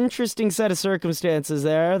very interesting set of circumstances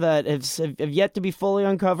there that have yet to be fully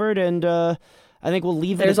uncovered, and I think we'll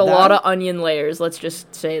leave it at that. There's a lot of onion layers, let's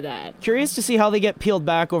just say that. Curious to see how they get peeled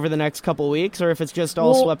back over the next couple weeks, or if it's just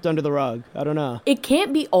all swept under the rug. I don't know. It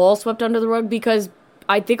can't be all swept under the rug because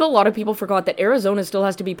I think a lot of people forgot that Arizona still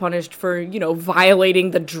has to be punished for,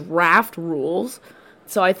 violating the draft rules.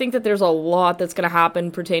 So I think that there's a lot that's going to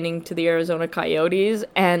happen pertaining to the Arizona Coyotes,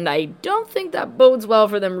 and I don't think that bodes well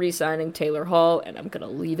for them re-signing Taylor Hall, and I'm going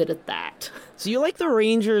to leave it at that. So you like the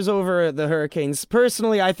Rangers over the Hurricanes?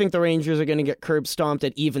 Personally, I think the Rangers are going to get curb stomped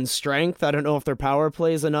at even strength. I don't know if their power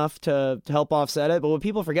play is enough to help offset it, but what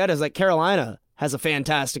people forget is that Carolina has a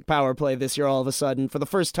fantastic power play this year all of a sudden, for the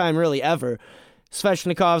first time really ever.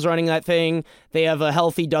 Svechnikov's running that thing. They have a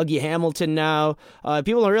healthy Dougie Hamilton now.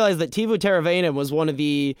 People don't realize that Teuvo Teravainen was one of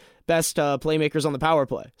the best playmakers on the power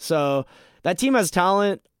play. So that team has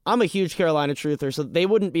talent. I'm a huge Carolina truther, so they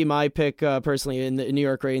wouldn't be my pick personally in the New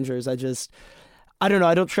York Rangers. I don't know.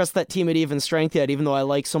 I don't trust that team at even strength yet, even though I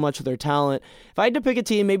like so much of their talent. If I had to pick a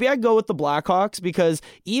team, maybe I'd go with the Blackhawks, because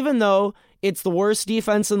even though it's the worst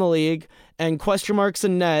defense in the league and question marks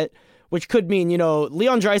in net, which could mean,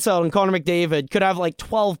 Leon Draisaitl and Connor McDavid could have like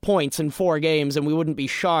 12 points in 4 games and we wouldn't be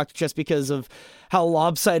shocked just because of how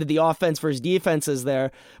lopsided the offense versus defense is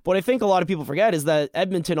there. But what I think a lot of people forget is that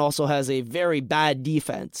Edmonton also has a very bad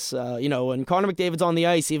defense. When Connor McDavid's on the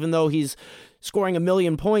ice, even though he's scoring 1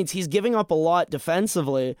 million points, he's giving up a lot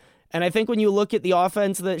defensively. And I think when you look at the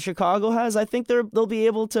offense that Chicago has, I think they'll be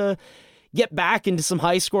able to get back into some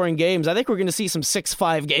high-scoring games. I think we're going to see some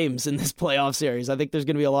 6-5 games in this playoff series. I think there's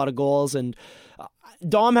going to be a lot of goals, and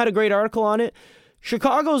Dom had a great article on it.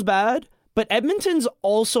 Chicago's bad, but Edmonton's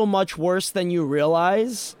also much worse than you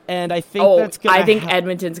realize, and I think I think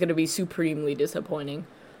Edmonton's going to be supremely disappointing.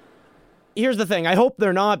 Here's the thing. I hope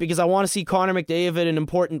they're not, because I want to see Connor McDavid in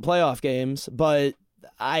important playoff games, but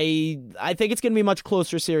I think it's going to be a much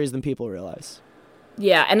closer series than people realize.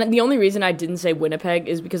 Yeah, and the only reason I didn't say Winnipeg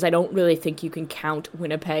is because I don't really think you can count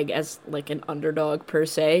Winnipeg as like an underdog per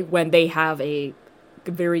se when they have a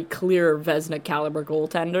very clear Vezina caliber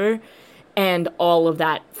goaltender and all of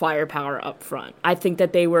that firepower up front. I think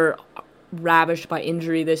that they were ravished by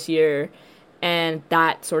injury this year, and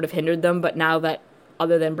that sort of hindered them. But now that,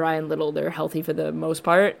 other than Brian Little, they're healthy for the most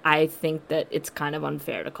part, I think that it's kind of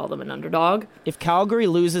unfair to call them an underdog. If Calgary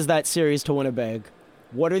loses that series to Winnipeg,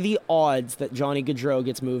 what are the odds that Johnny Gaudreau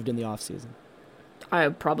gets moved in the offseason?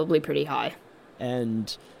 Probably pretty high.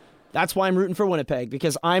 And that's why I'm rooting for Winnipeg,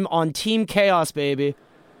 because I'm on Team Chaos, baby.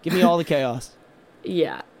 Give me all the chaos.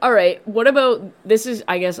 Yeah. All right. What about, this is,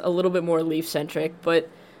 I guess, a little bit more Leaf-centric, but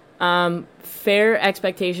fair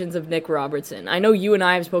expectations of Nick Robertson. I know you and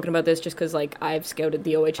I have spoken about this just because, like, I've scouted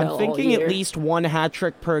the OHL all year. I'm thinking at least one hat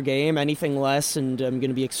trick per game. Anything less, and I'm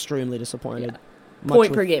going to be extremely disappointed. Yeah.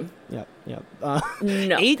 Point per game. Yep. No.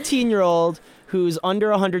 18-year-old who's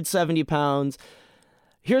under 170 pounds.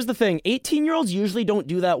 Here's the thing. 18-year-olds usually don't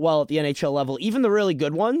do that well at the NHL level. Even the really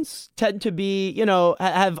good ones tend to be,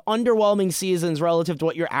 have underwhelming seasons relative to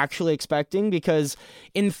what you're actually expecting, because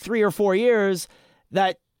in 3 or 4 years,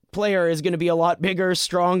 that player is going to be a lot bigger,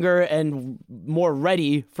 stronger, and more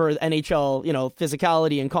ready for NHL,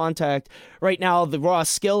 physicality and contact. Right now, the raw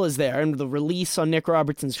skill is there, and the release on Nick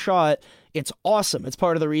Robertson's shot, it's awesome. It's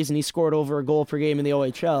part of the reason he scored over a goal per game in the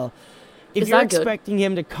OHL. If you're expecting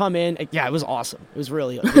him to come in, yeah, it was awesome. It was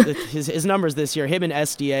really his numbers this year. Him and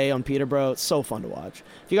SDA on Peterborough, it's so fun to watch.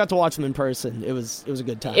 If you got to watch them in person, it was a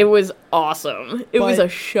good time. It was awesome. It was a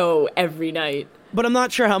show every night. But I'm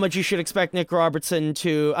not sure how much you should expect Nick Robertson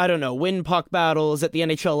to, win puck battles at the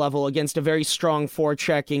NHL level against a very strong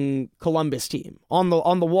forechecking Columbus team. On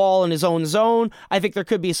the wall in his own zone, I think there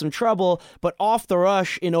could be some trouble, but off the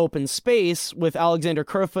rush in open space with Alexander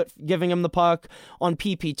Kerfoot giving him the puck, on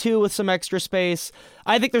PP2 with some extra space,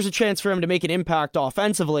 I think there's a chance for him to make an impact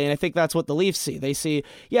offensively, and I think that's what the Leafs see. They see,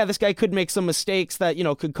 this guy could make some mistakes that,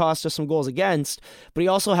 could cost us some goals against, but he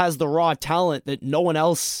also has the raw talent that no one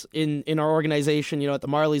else in our organization, at the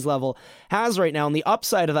Marlies level has right now. And the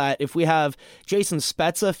upside of that, if we have Jason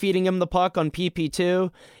Spezza feeding him the puck on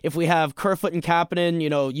PP2, if we have Kerfoot and Kapanen,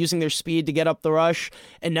 using their speed to get up the rush,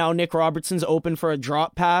 and now Nick Robertson's open for a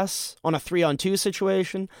drop pass on a 3-on-2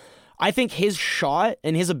 situation, I think his shot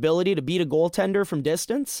and his ability to beat a goaltender from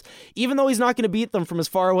distance, even though he's not going to beat them from as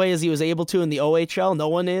far away as he was able to in the OHL, no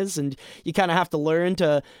one is, and you kind of have to learn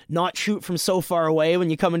to not shoot from so far away when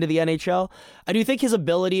you come into the NHL. I do think his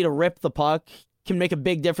ability to rip the puck can make a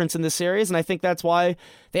big difference in this series, and I think that's why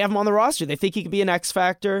they have him on the roster. They think he could be an X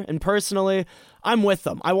factor, and personally, I'm with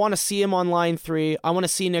them. I want to see him on line 3. I want to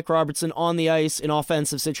see Nick Robertson on the ice in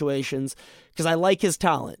offensive situations because I like his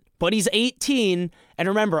talent. But he's 18, and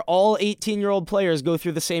remember, all 18-year-old players go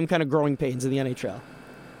through the same kind of growing pains in the NHL.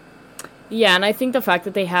 Yeah, and I think the fact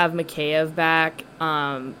that they have Mikheyev back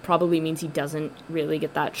probably means he doesn't really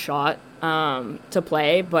get that shot to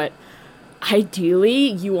play, but ideally,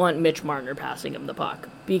 you want Mitch Marner passing him the puck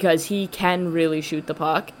because he can really shoot the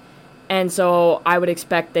puck. And so I would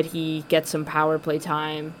expect that he gets some power play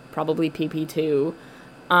time, probably PP2.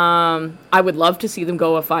 I would love to see them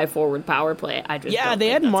go a 5-forward power play. They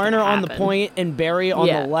had Marner on the point and Barry on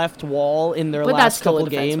the left wall in their last couple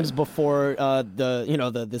games before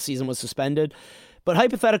the season was suspended. But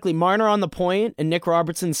hypothetically, Marner on the point and Nick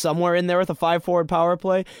Robertson somewhere in there with a 5-forward power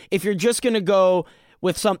play. If you're just going to go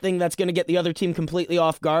with something that's going to get the other team completely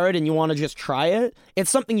off guard and you want to just try it, it's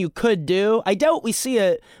something you could do. I doubt we see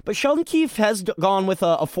it, but Sheldon Keefe has gone with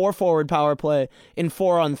a 4-forward power play in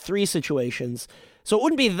 4-on-3 situations. So it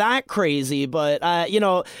wouldn't be that crazy, but,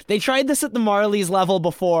 they tried this at the Marlies level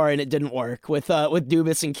before and it didn't work with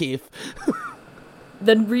Dubas and Keefe.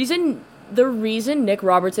 The reason Nick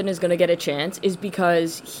Robertson is going to get a chance is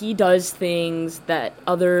because he does things that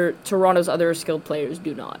Toronto's other skilled players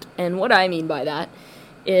do not. And what I mean by that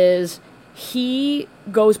is he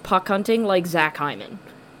goes puck hunting like Zach Hyman.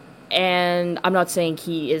 And I'm not saying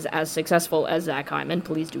he is as successful as Zach Hyman.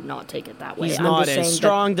 Please do not take it that way. He's not as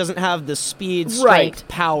strong, doesn't have the speed, strength,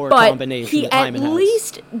 power combination that Hyman has. He at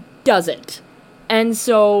least doesn't. And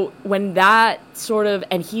so when that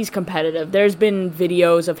and he's competitive, there's been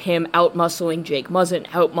videos of him out-muscling Jake Muzzin,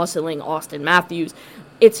 out-muscling Austin Matthews.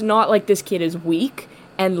 It's not like this kid is weak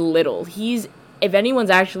and little. If anyone's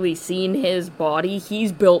actually seen his body,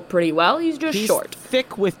 he's built pretty well. He's short.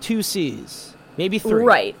 Thick with 2 C's. Maybe 3.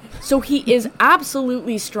 Right. So he is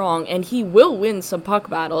absolutely strong, and he will win some puck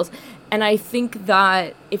battles. And I think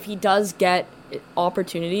that if he does get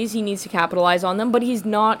opportunities, he needs to capitalize on them, but he's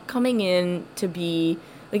not coming in to be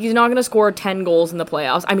he's not going to score 10 goals in the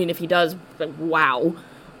playoffs. I mean, if he does, wow.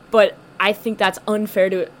 But I think that's unfair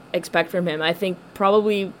to expect from him. I think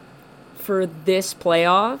probably for this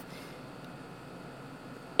playoff,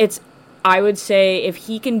 it's I would say if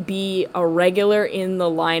he can be a regular in the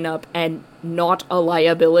lineup and not a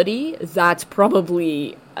liability, that's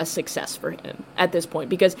probably a success for him at this point,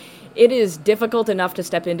 because it is difficult enough to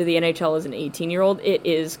step into the NHL as an 18-year-old. It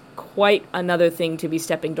is quite another thing to be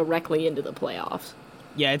stepping directly into the playoffs.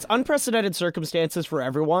 Yeah, it's unprecedented circumstances for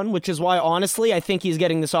everyone, which is why, honestly, I think he's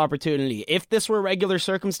getting this opportunity. If this were regular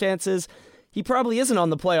circumstances, he probably isn't on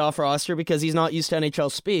the playoff roster because he's not used to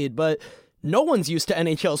NHL speed, but no one's used to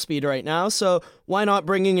NHL speed right now, so why not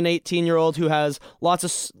bringing an 18-year-old who has lots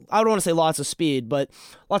of, I don't want to say lots of speed, but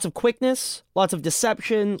lots of quickness, lots of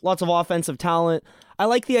deception, lots of offensive talent. I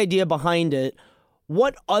like the idea behind it.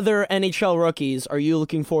 What other NHL rookies are you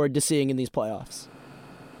looking forward to seeing in these playoffs?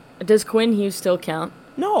 Does Quinn Hughes still count?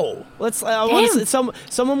 No. I want to say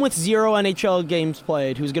someone with 0 NHL games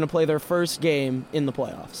played who's going to play their first game in the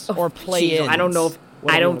playoffs or play in. I don't know.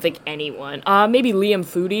 I don't think anyone. Maybe Liam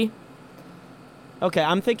Foudy. Okay,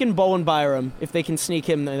 I'm thinking Bowen Byram, if they can sneak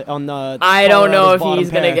him on the... I don't know if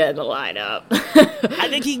he's going to get in the lineup. I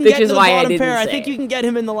think he can get in the bottom pair. I think you can get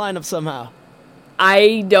him in the lineup somehow.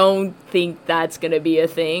 I don't think that's going to be a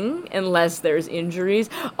thing unless there's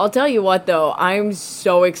injuries. I'll tell you what, though. I'm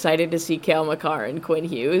so excited to see Cale Makar and Quinn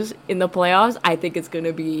Hughes in the playoffs. I think it's going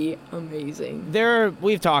to be amazing.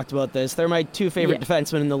 We've talked about this. They're my two favorite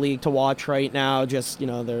defensemen in the league to watch right now. Just,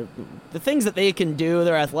 they're the things that they can do,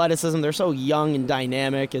 their athleticism. They're so young and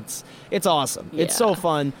dynamic. It's awesome. Yeah. It's so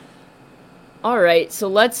fun. All right, so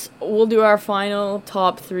we'll do our final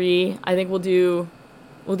top three. I think we'll do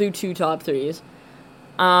 2 top threes.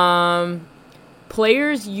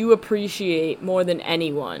 Players you appreciate more than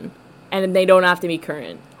anyone, and they don't have to be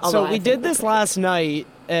current. So we did this last night,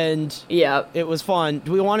 and it was fun.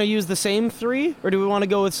 Do we want to use the same 3, or do we want to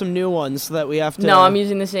go with some new ones so that we have to... No, I'm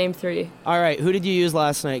using the same 3. All right, who did you use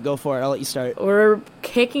last night? Go for it. I'll let you start. We're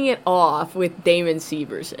kicking it off with Damon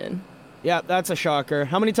Severson. Yeah, that's a shocker.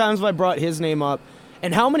 How many times have I brought his name up?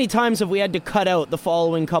 And how many times have we had to cut out the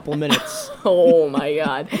following couple minutes? Oh, my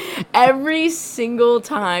God. Every single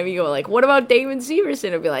time you go, like, what about Damon Severson?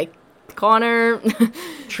 It'll be like, Connor.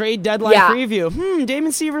 Trade deadline preview.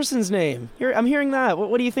 Damon Severson's name. I'm hearing that.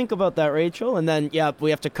 What do you think about that, Rachel? And then, we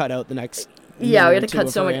have to cut out the next... Yeah, we have to cut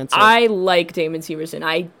so much. I like Damon Severson.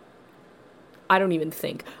 I don't even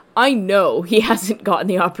think. I know he hasn't gotten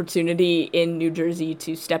the opportunity in New Jersey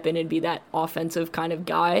to step in and be that offensive kind of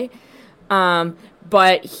guy.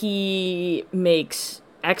 But he makes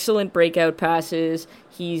excellent breakout passes.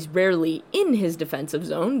 He's rarely in his defensive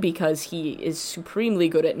zone because he is supremely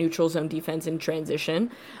good at neutral zone defense in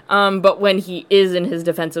transition. But when he is in his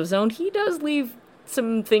defensive zone, he does leave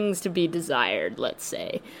some things to be desired, let's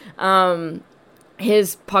say.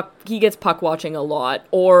 He gets puck watching a lot,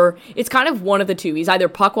 or it's kind of one of the two. He's either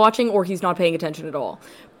puck watching or he's not paying attention at all.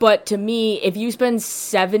 But to me, if you spend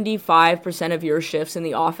 75% of your shifts in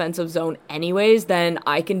the offensive zone anyways, then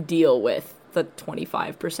I can deal with the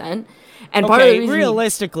 25%. And part of the reason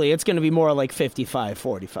realistically, it's going to be more like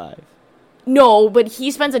 55-45. No, but he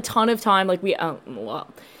spends a ton of time,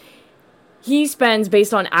 he spends,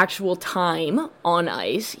 based on actual time on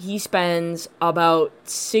ice, he spends about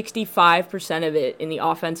 65% of it in the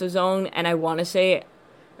offensive zone, and I want to say,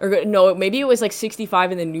 or no, maybe it was like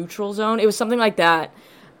 65 in the neutral zone. It was something like that.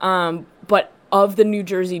 But of the New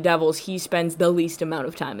Jersey Devils, he spends the least amount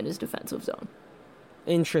of time in his defensive zone.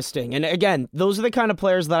 Interesting. And again, those are the kind of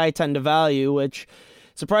players that I tend to value, which,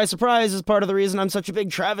 surprise, surprise, is part of the reason I'm such a big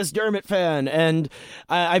Travis Dermott fan. And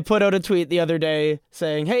I put out a tweet the other day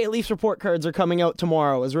saying, hey, Leafs report cards are coming out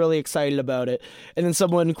tomorrow. I was really excited about it. And then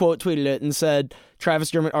someone quote tweeted it and said,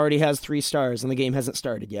 Travis Dermott already has 3 stars and the game hasn't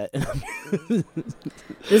started yet.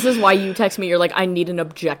 This is why you text me. You're like, I need an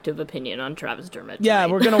objective opinion on Travis Dermott tonight. Yeah,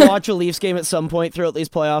 we're going to watch a Leafs game at some point throughout these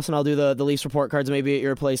playoffs, and I'll do the Leafs report cards maybe at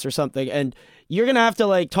your place or something. And you're going to have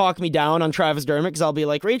to talk me down on Travis Dermott because I'll be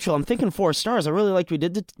like, Rachel, I'm thinking 4 stars. I really liked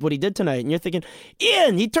what he did tonight. And you're thinking,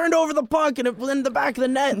 Ian, he turned over the puck and it went in the back of the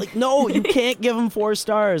net. No, you can't give him 4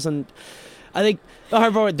 stars. And I think the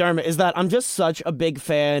hard part with Dermott is that I'm just such a big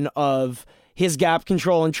fan of his gap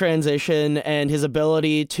control and transition and his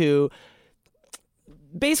ability to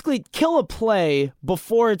basically kill a play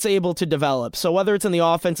before it's able to develop. So whether it's in the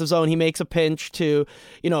offensive zone, he makes a pinch to,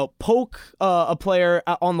 poke a player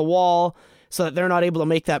on the wall so that they're not able to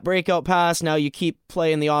make that breakout pass. Now you keep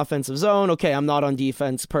play in the offensive zone. Okay, I'm not on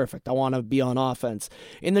defense. Perfect. I want to be on offense.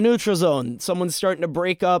 In the neutral zone, someone's starting to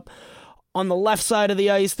break up on the left side of the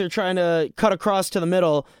ice. They're trying to cut across to the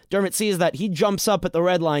middle. Dermott sees that. He jumps up at the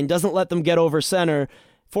red line, doesn't let them get over center,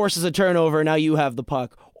 forces a turnover. Now you have the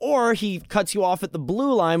puck. Or he cuts you off at the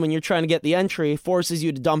blue line when you're trying to get the entry, forces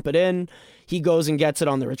you to dump it in. He goes and gets it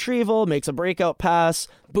on the retrieval, makes a breakout pass,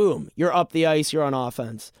 boom, you're up the ice, you're on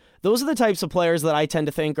offense. Those are the types of players that I tend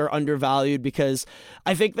to think are undervalued because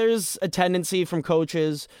I think there's a tendency from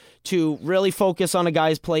coaches to really focus on a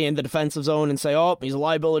guy's play in the defensive zone and say, oh, he's a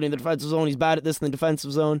liability in the defensive zone, he's bad at this in the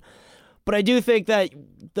defensive zone. But I do think that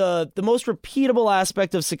the most repeatable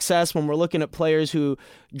aspect of success when we're looking at players who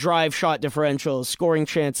drive shot differentials, scoring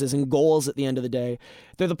chances, and goals at the end of the day,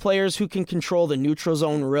 they're the players who can control the neutral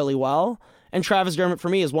zone really well. And Travis Dermott, for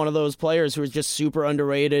me, is one of those players who is just super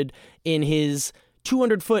underrated in his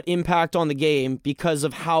 200-foot impact on the game because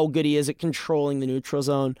of how good he is at controlling the neutral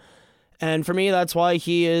zone. And for me, that's why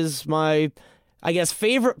he is my, I guess,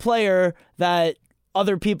 favorite player that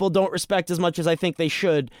other people don't respect as much as I think they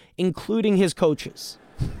should, including his coaches.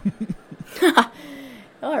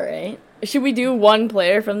 All right. Should we do one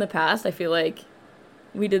player from the past? I feel like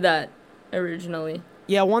we did that originally.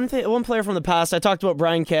 Yeah, one player from the past. I talked about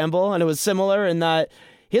Brian Campbell, and it was similar in that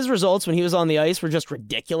his results when he was on the ice were just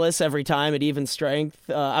ridiculous every time at even strength.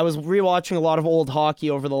 I was rewatching a lot of old hockey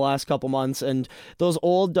over the last couple months, and those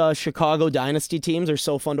old Chicago Dynasty teams are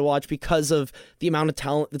so fun to watch because of the amount of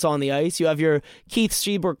talent that's on the ice. You have your Keith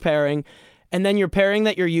Seabrook pairing, and then your pairing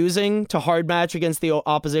that you're using to hard match against the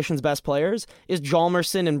opposition's best players is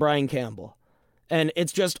Hjalmarsson and Brian Campbell. And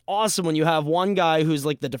it's just awesome when you have one guy who's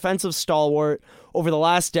like the defensive stalwart over the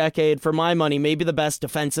last decade, for my money, maybe the best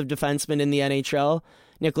defensive defenseman in the NHL,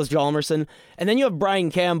 Nicholas Hjalmarsson. And then you have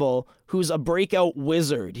Brian Campbell, who's a breakout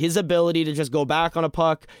wizard. His ability to just go back on a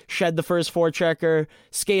puck, shed the first forechecker,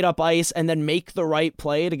 skate up ice, and then make the right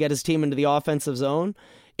play to get his team into the offensive zone.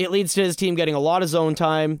 It leads to his team getting a lot of zone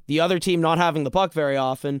time, the other team not having the puck very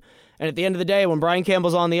often. And at the end of the day, when Brian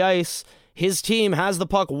Campbell's on the ice, his team has the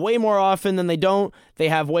puck way more often than they don't. They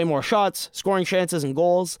have way more shots, scoring chances, and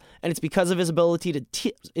goals, and it's because of his ability to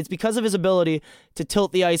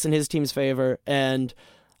tilt the ice in his team's favor. And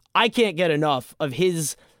I can't get enough of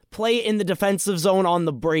his play in the defensive zone on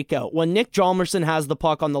the breakout. When Nick Hjalmarsson has the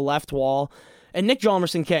puck on the left wall, and Nick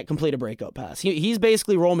Hjalmarsson can't complete a breakout pass. He's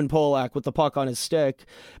basically Roman Polak with the puck on his stick,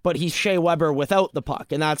 but he's Shea Weber without the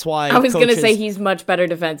puck, and that's why I was going to say he's much better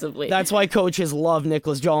defensively. That's why coaches love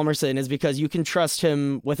Nicholas Hjalmarsson, is because you can trust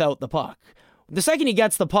him without the puck. The second he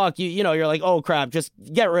gets the puck, you're like, oh crap, just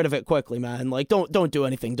get rid of it quickly, man. Like don't do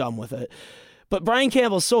anything dumb with it. But Brian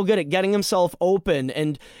Campbell's so good at getting himself open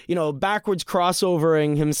and, backwards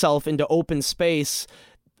crossovering himself into open space.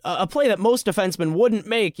 A play that most defensemen wouldn't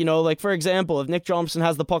make, like, for example, if Nick Hjalmarsson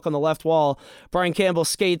has the puck on the left wall, Brian Campbell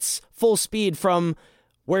skates full speed from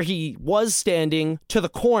where he was standing to the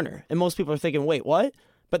corner. And most people are thinking, wait, what?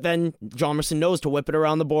 But then Hjalmarsson knows to whip it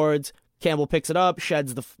around the boards. Campbell picks it up,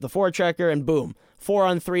 sheds the forechecker, and boom,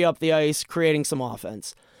 4-on-3 up the ice, creating some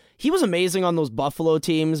offense. He was amazing on those Buffalo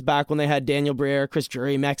teams back when they had Daniel Briere, Chris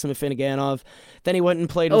Drury, Maxim Afinogenov. Then he went and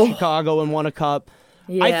played with Chicago and won a cup.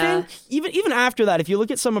 Yeah. I think even after that, if you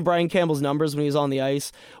look at some of Brian Campbell's numbers when he was on the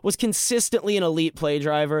ice, was consistently an elite play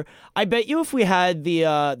driver. I bet you if we had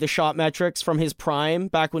the shot metrics from his prime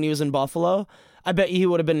back when he was in Buffalo, I bet you he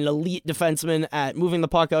would have been an elite defenseman at moving the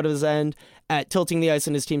puck out of his end, at tilting the ice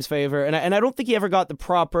in his team's favor. And I don't think he ever got the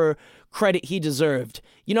proper credit he deserved.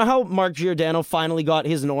 You know how Mark Giordano finally got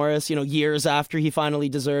his Norris, years after he finally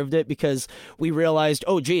deserved it, because we realized,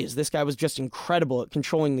 oh geez, this guy was just incredible at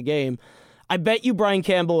controlling the game. I bet you Brian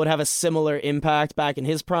Campbell would have a similar impact back in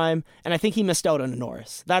his prime, and I think he missed out on a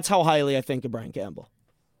Norris. That's how highly I think of Brian Campbell.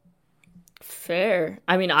 Fair.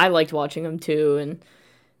 I mean, I liked watching him too, and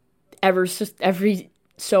every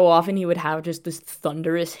so often he would have just this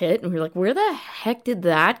thunderous hit, and we were like, where the heck did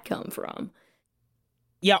that come from?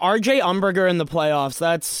 Yeah, RJ Umberger in the playoffs,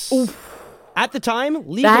 that's, at the time,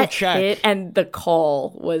 legal that check. Hit and the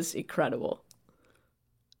call was incredible.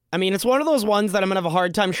 I mean, it's one of those ones that I'm going to have a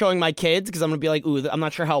hard time showing my kids because I'm going to be like, ooh, I'm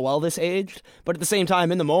not sure how well this aged. But at the same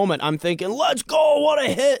time, in the moment, I'm thinking, let's go, what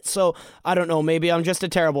a hit. So, I don't know, maybe I'm just a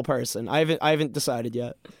terrible person. I haven't decided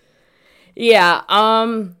yet. Yeah,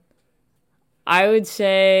 I would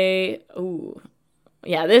say,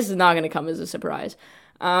 this is not going to come as a surprise.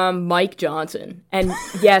 Mike Johnson. And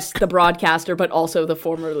yes, the broadcaster, but also the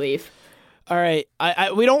former Leaf. All right,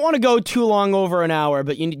 we don't want to go too long over an hour,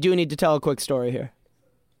 but you do need to tell a quick story here.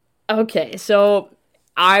 Okay, so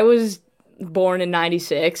I was born in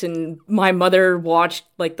 96, and my mother watched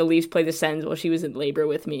the Leafs play the Sens while she was in labor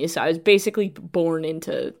with me, so I was basically born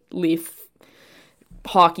into Leaf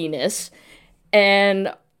hockeyness,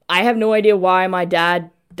 and I have no idea why. My dad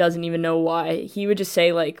doesn't even know why. He would just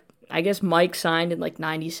say, I guess Mike signed in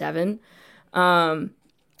 97, but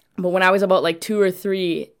when I was about 2 or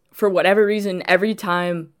 3, for whatever reason, every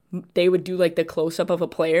time they would do like the close-up of a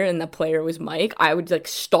player and the player was Mike, I would like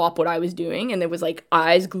stop what I was doing and it was like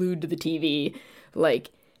eyes glued to the TV,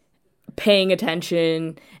 like paying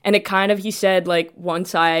attention. And it kind of, he said, like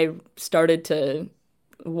once I started to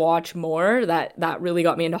watch more, that really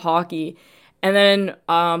got me into hockey. And then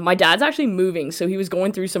my dad's actually moving, so he was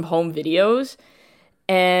going through some home videos,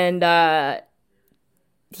 and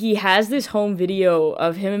he has this home video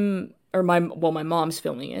of him, or my mom's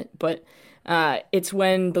filming it, but it's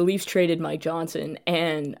when the Leafs traded Mike Johnson,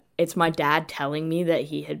 and it's my dad telling me that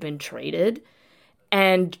he had been traded,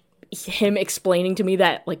 and him explaining to me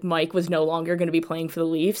that like Mike was no longer going to be playing for the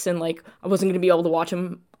Leafs, and like I wasn't going to be able to watch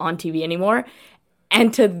him on TV anymore.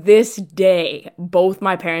 And to this day, both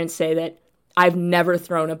my parents say that I've never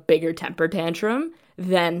thrown a bigger temper tantrum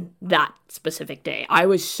than that specific day. I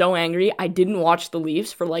was so angry. I didn't watch the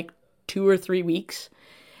Leafs for like 2 or 3 weeks.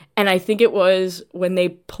 And I think it was when they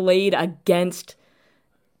played against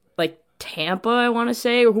like Tampa, I want to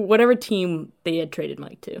say, or whatever team they had traded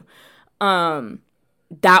Mike to.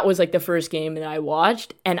 That was like the first game that I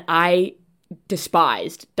watched, and I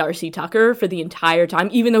despised Darcy Tucker for the entire time,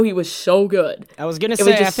 even though he was so good. I was going to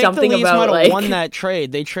say, I think the Leafs might have won that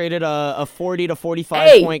trade. They traded a 40 to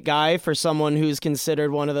 45 point guy for someone who's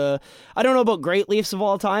considered one of the, I don't know about great Leafs of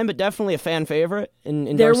all time, but definitely a fan favorite in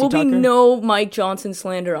there Darcy will Tucker. Be no Mike Johnson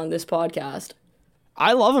slander on this podcast.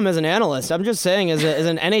 I love him as an analyst. I'm just saying, as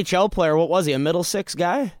an NHL player, what was he, a middle six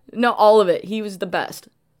guy? No, all of it. He was the best.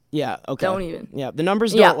 Yeah, okay. Don't even. Yeah, the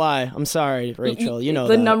numbers don't lie. I'm sorry, Rachel. You know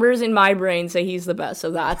the that. numbers in my brain say he's the best,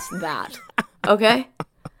 so that's that. Okay?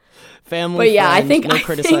 Family, but yeah, friend, no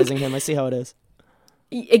criticizing him. I see how it is.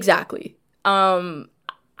 Exactly. I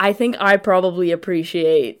think I probably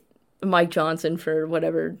appreciate Mike Johnson for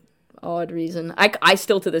whatever odd reason. I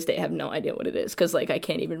still to this day have no idea what it is, because like I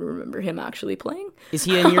can't even remember him actually playing. Is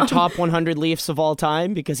he in your top 100 Leafs of all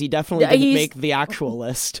time? Because he definitely didn't make the actual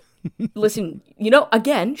list. Listen,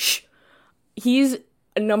 again, he's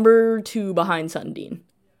number 2 behind Sundin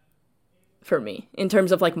for me in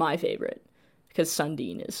terms of like my favorite, because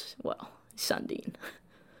Sundin is, Sundin.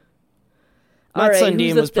 Matt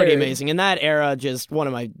Sundin was pretty amazing. In that era, just one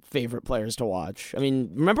of my favorite players to watch. I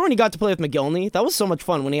mean, remember when he got to play with McGillney? That was so much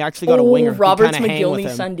fun when he actually got a winger. Roberts, McGillney,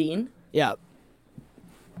 Sundin. Yeah.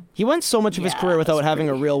 He went so much of his career without having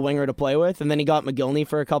a real winger to play with, and then he got McGillney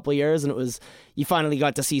for a couple of years, and you finally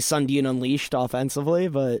got to see Sundin unleashed offensively,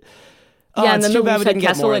 but and then the Leafs had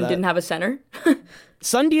Kessel and didn't have a center.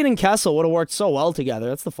 Sundin and Kessel would have worked so well together.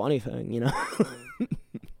 That's the funny thing,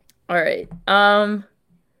 All right.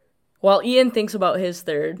 While Ian thinks about his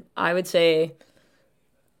third, I would say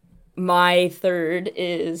my third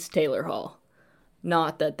is Taylor Hall.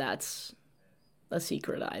 Not that that's a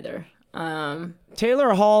secret either.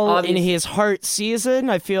 Taylor Hall in his Hart season,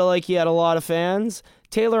 I feel like he had a lot of fans.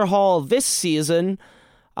 Taylor Hall this season,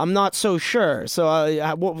 I'm not so sure.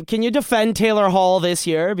 So can you defend Taylor Hall this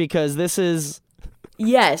year? Because this is...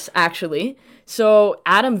 Yes, actually. So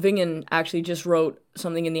Adam Vingan actually just wrote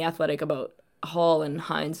something in The Athletic about Hall and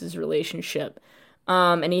Hines' relationship.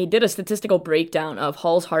 And he did a statistical breakdown of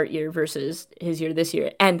Hall's Hart year versus his year this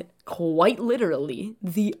year. And quite literally,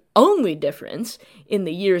 the only difference in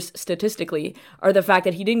the years statistically are the fact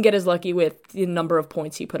that he didn't get as lucky with the number of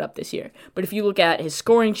points he put up this year. But if you look at his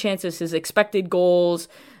scoring chances, his expected goals,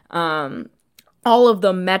 all of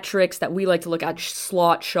the metrics that we like to look at,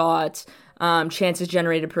 slot shots, chances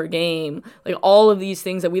generated per game, like all of these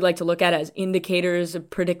things that we like to look at as indicators,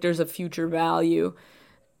 predictors of future value,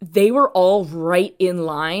 they were all right in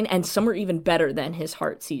line, and some were even better than his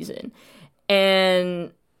Hart season.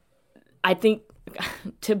 And I think,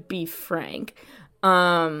 to be frank,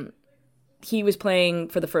 he was playing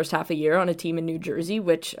for the first half of the year on a team in New Jersey,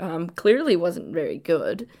 which clearly wasn't very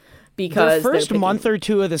good. Because the first month or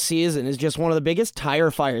two of the season is just one of the biggest tire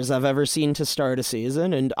fires I've ever seen to start a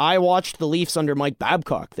season, and I watched the Leafs under Mike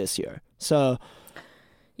Babcock this year. So,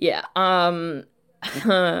 yeah.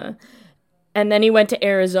 And then he went to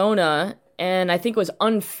Arizona, and I think was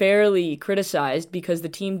unfairly criticized because the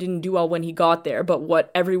team didn't do well when he got there. But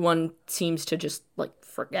what everyone seems to just like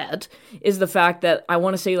forget is the fact that I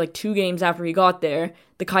want to say like 2 games after he got there,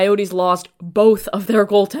 the Coyotes lost both of their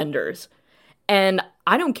goaltenders. And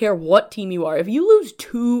I don't care what team you are. If you lose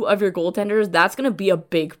 2 of your goaltenders, that's going to be a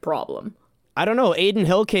big problem. I don't know. Aiden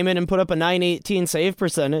Hill came in and put up a .918 save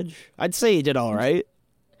percentage. I'd say he did all right.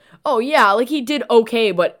 Oh, yeah, like he did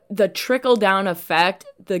okay, but the trickle-down effect,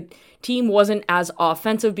 the team wasn't as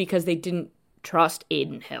offensive because they didn't trust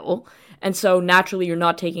Aiden Hill. And so naturally you're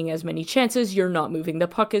not taking as many chances, you're not moving the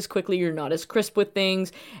puck as quickly, you're not as crisp with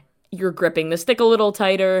things, you're gripping the stick a little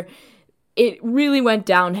tighter. it really went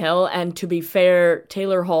downhill, and to be fair,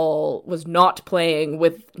 Taylor Hall was not playing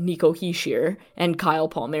with Nico Hischier and Kyle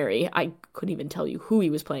Palmieri. I couldn't even tell you who he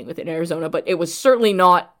was playing with in Arizona, but it was certainly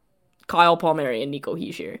not Kyle Palmieri and Nico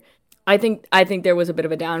Hischier. I think there was a bit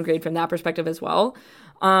of a downgrade from that perspective as well.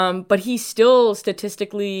 But he still,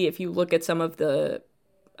 statistically, if you look at some of the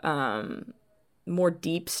more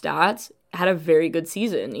deep stats, had a very good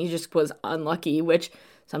season. He just was unlucky, which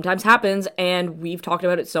sometimes happens, and we've talked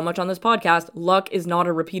about it so much on this podcast. Luck is not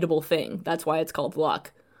a repeatable thing. That's why it's called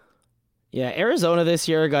luck. Yeah, Arizona this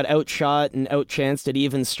year got outshot and outchanced at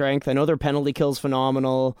even strength. I know their penalty kill's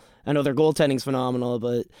phenomenal. I know their goaltending's phenomenal,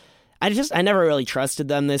 but I never really trusted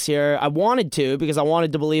them this year. I wanted to, because I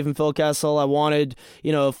wanted to believe in Phil Kessel. I wanted,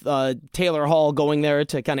 Taylor Hall going there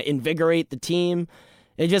to kind of invigorate the team.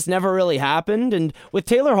 It just never really happened. And with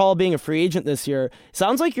Taylor Hall being a free agent this year,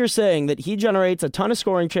 sounds like you're saying that he generates a ton of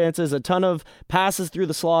scoring chances, a ton of passes through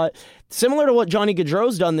the slot, similar to what Johnny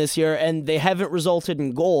Gaudreau's done this year, and they haven't resulted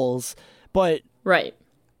in goals. But right.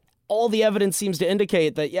 All the evidence seems to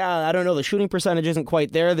indicate that, I don't know, the shooting percentage isn't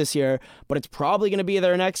quite there this year, but it's probably going to be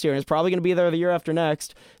there next year, and it's probably going to be there the year after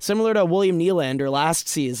next. Similar to William Nylander last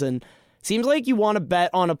season. Seems like you want to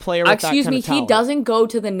bet on a player with that kind of talent. He doesn't go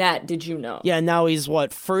to the net, did you know? Yeah, now he's,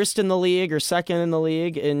 first in the league or second in the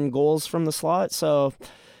league in goals from the slot. So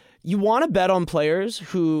you want to bet on players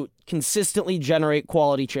who consistently generate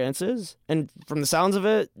quality chances. And from the sounds of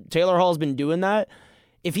it, Taylor Hall's been doing that.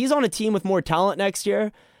 If he's on a team with more talent next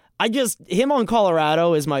year, him on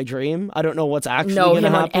Colorado is my dream. I don't know what's actually going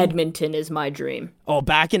to happen. No, him on Edmonton is my dream. Oh,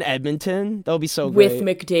 back in Edmonton? That would be so great. With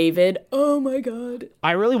McDavid. Oh my God.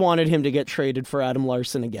 I really wanted him to get traded for Adam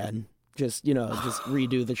Larson again. Just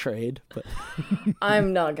redo the trade. But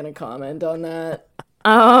I'm not going to comment on that.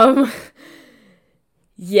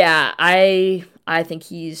 Yeah, I think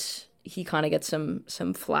he kind of gets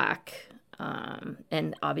some flack.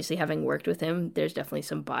 And obviously having worked with him, there's definitely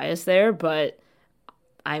some bias there, but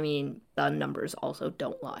I mean, the numbers also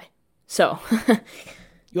don't lie. So, you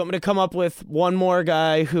want me to come up with one more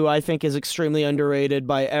guy who I think is extremely underrated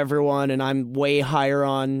by everyone, and I'm way higher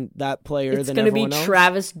on that player than everyone else? It's going to be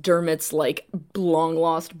Travis Dermott's,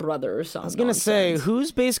 long-lost brother or something. I was going to say,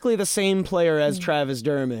 who's basically the same player as Travis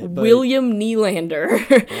Dermott? William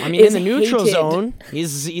Nylander. I mean, in the neutral zone,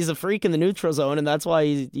 he's a freak in the neutral zone, and that's why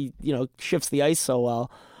he shifts the ice so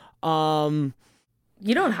well.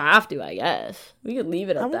 You don't have to, I guess. We could leave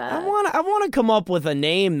it at that. I want to come up with a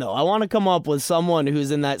name, though. I want to come up with someone who's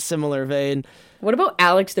in that similar vein. What about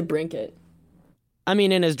Alex DeBrincat? I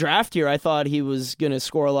mean, in his draft year, I thought he was going to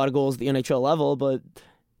score a lot of goals at the NHL level, but,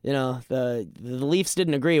 the Leafs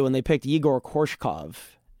didn't agree when they picked Igor Korshkov,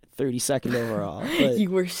 32nd overall. But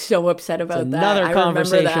you were so upset about that. Another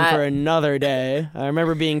conversation for another day. I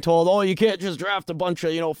remember being told, you can't just draft a bunch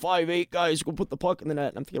of, 5'8" guys who can put the puck in the net.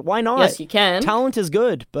 And I'm thinking, why not? Yes, you can. Talent is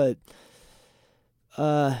good, but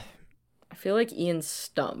I feel like Ian's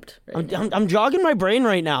stumped right now. I'm jogging my brain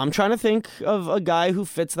right now. I'm trying to think of a guy who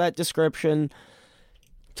fits that description.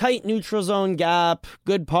 Tight neutral zone gap,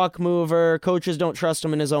 good puck mover, coaches don't trust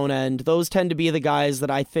him in his own end. Those tend to be the guys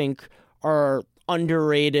that I think are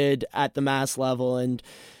underrated at the mass level, and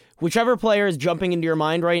whichever player is jumping into your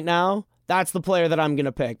mind right now, that's the player that I'm going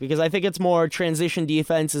to pick, because I think it's more transition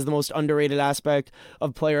defense is the most underrated aspect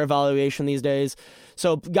of player evaluation these days.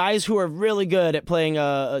 So guys who are really good at playing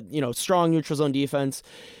a strong neutral zone defense.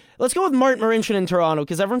 Let's go with Martin Marincin in Toronto,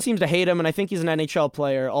 because everyone seems to hate him, and I think he's an NHL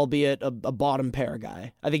player, albeit a bottom pair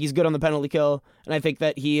guy. I think he's good on the penalty kill, and I think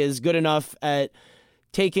that he is good enough at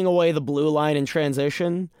taking away the blue line in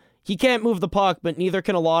transition. He can't move the puck, but neither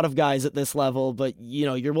can a lot of guys at this level. But,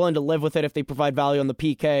 you're willing to live with it if they provide value on the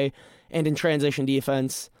PK and in transition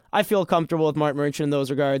defense. I feel comfortable with Martin Marincin in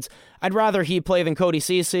those regards. I'd rather he play than Cody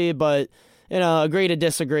Ceci, but, agree to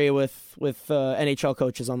disagree with NHL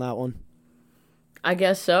coaches on that one. I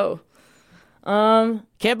guess so.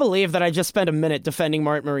 Can't believe that I just spent a minute defending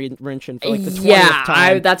Martin Marincin for the 20th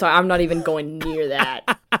time. That's why I'm not even going near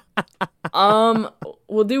that.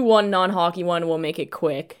 We'll do one non-hockey one. We'll make it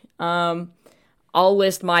quick. I'll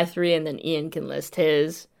list my three, and then Ian can list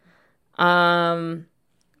his. Top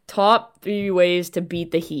 3 ways to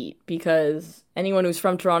beat the heat, because anyone who's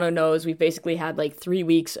from Toronto knows we've basically had 3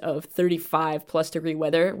 weeks of 35 plus degree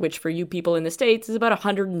weather, which for you people in the States is about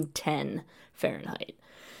 110 Fahrenheit.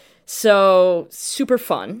 So, super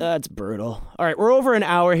fun. That's brutal. All right, we're over an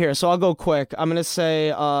hour here, so I'll go quick. I'm going to say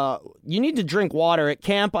you need to drink water. At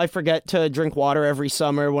camp, I forget to drink water every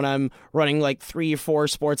summer when I'm running 3 or 4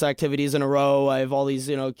 sports activities in a row. I have all these,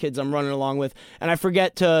 kids I'm running along with, and I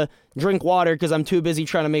forget to drink water because I'm too busy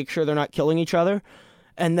trying to make sure they're not killing each other.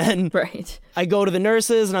 And then Right. I go to the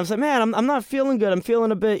nurses and I'm like, man, I'm not feeling good. I'm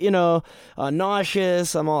feeling a bit,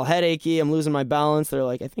 nauseous. I'm all headachy. I'm losing my balance. They're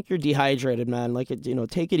like, I think you're dehydrated, man. Like,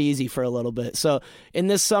 take it easy for a little bit. So in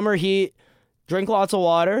this summer heat, drink lots of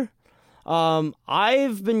water.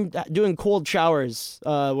 I've been doing cold showers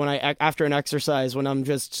after an exercise when I'm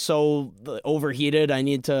just so overheated. I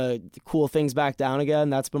need to cool things back down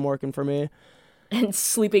again. That's been working for me. And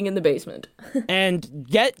sleeping in the basement. And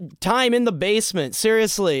get time in the basement.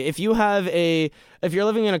 Seriously, if you're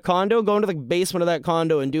living in a condo, go into the basement of that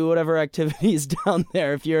condo and do whatever activities down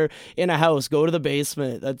there. If you're in a house, go to the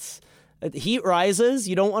basement. Heat rises.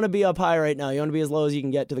 You don't want to be up high right now. You want to be as low as you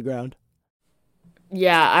can get to the ground.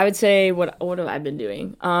 Yeah, I would say what have I been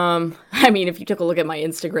doing? If you took a look at my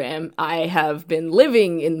Instagram, I have been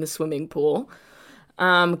living in the swimming pool.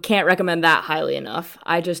 Can't recommend that highly enough.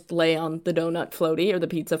 I just lay on the donut floaty or the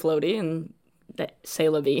pizza floaty and say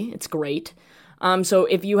la vie. It's great. So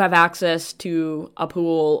if you have access to a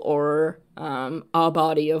pool or a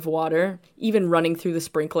body of water, even running through the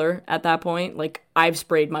sprinkler at that point, like I've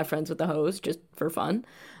sprayed my friends with the hose just for fun.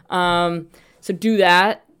 So do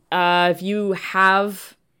that. If you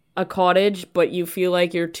have a cottage but you feel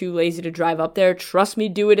like you're too lazy to drive up there, trust me,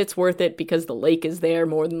 do it. It's worth it because the lake is there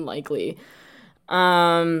more than likely.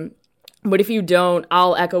 But if you don't,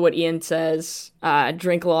 I'll echo what Ian says.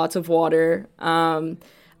 Drink lots of water.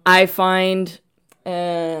 I find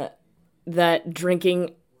that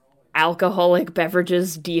drinking alcoholic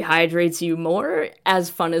beverages dehydrates you more. As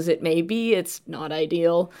fun as it may be, it's not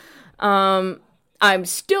ideal. I'm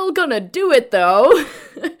still gonna do it though.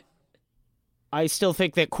 I still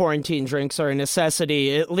think that quarantine drinks are a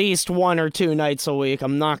necessity at least 1 or 2 nights a week.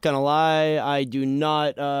 I'm not gonna lie. I do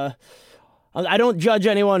not, I don't judge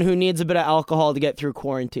anyone who needs a bit of alcohol to get through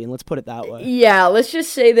quarantine. Let's put it that way. Yeah, let's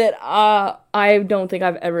just say that I don't think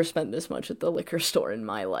I've ever spent this much at the liquor store in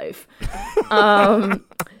my life.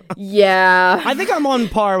 Yeah. I think I'm on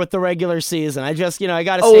par with the regular season. I just, I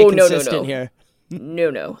gotta stay consistent here.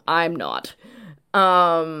 No, I'm not.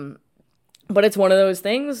 But it's one of those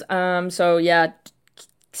things. So yeah,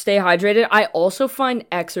 stay hydrated. I also find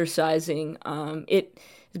exercising, it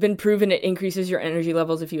has been proven it increases your energy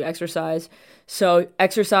levels if you exercise. So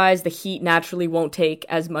exercise, the heat naturally won't take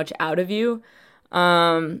as much out of you,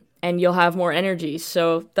 and you'll have more energy.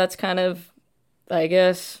 So that's kind of, I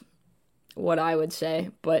guess, what I would say.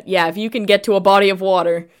 But yeah, if you can get to a body of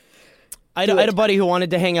water. I had a buddy who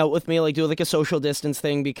wanted to hang out with me, do a social distance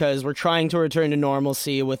thing because we're trying to return to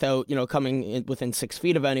normalcy without, coming in within 6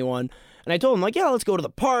 feet of anyone. And I told him, yeah, let's go to the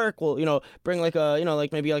park. We'll, bring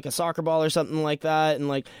maybe a soccer ball or something like that. And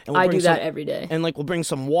we'll I do that every day. And we'll bring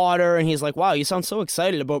some water. And he's like, wow, you sound so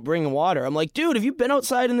excited about bringing water. I'm like, dude, have you been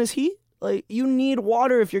outside in this heat? You need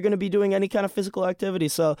water if you're going to be doing any kind of physical activtivity.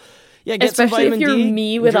 So, yeah, get some vitamin D. Especially if you're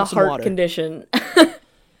me with a heart condition.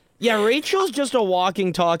 Yeah, Rachel's just a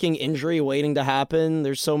walking, talking injury waiting to happen.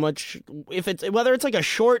 There's so much, whether it's a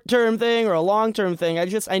short-term thing or a long-term thing,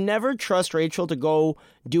 I never trust Rachel to go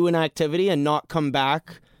do an activity and not come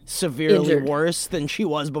back severely worse than she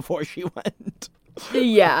was before she went.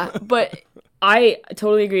 Yeah, but I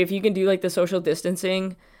totally agree. If you can do the social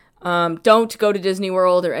distancing, don't go to Disney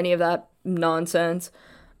World or any of that nonsense.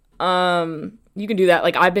 You can do that.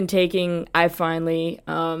 I finally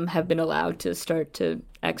have been allowed to start to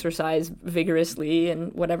exercise vigorously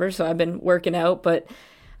and whatever, so I've been working out, but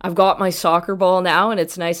I've got my soccer ball now and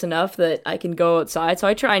it's nice enough that I can go outside, so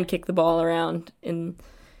I try and kick the ball around and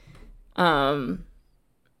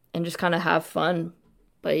just kind of have fun.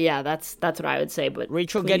 But yeah, that's what I would say. But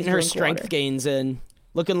Rachel getting her strength gains in,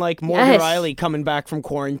 looking like Morgan Riley coming back from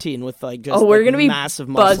quarantine with we're gonna be massive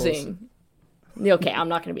buzzing. Muscles. Okay, I'm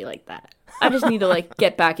not gonna be like that. I just need to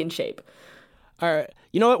get back in shape. All right.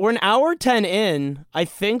 You know what? We're an hour 10 in. I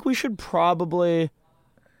think we should probably,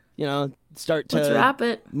 start to Let's wrap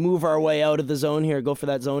it. Move our way out of the zone here, go for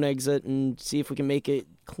that zone exit and see if we can make it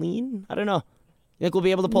clean. I don't know. You think we'll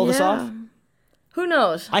be able to pull this off? Who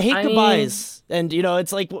knows? I hate goodbyes. And,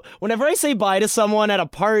 it's whenever I say bye to someone at a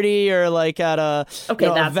party or at a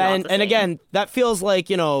event, and again, that feels light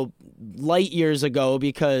years ago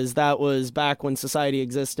because that was back when society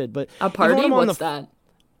existed. But a party? What's that?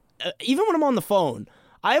 Even when I'm on the phone,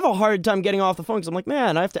 I have a hard time getting off the phone because I'm like,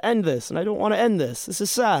 man, I have to end this, and I don't want to end this. This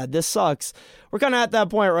is sad. This sucks. We're kind of at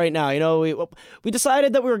that point right now. We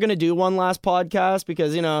decided that we were going to do one last podcast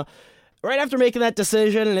because, right after making that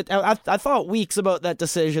decision, and I thought weeks about that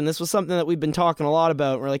decision. This was something that we've been talking a lot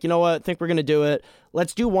about. We're like, you know what? I think we're going to do it.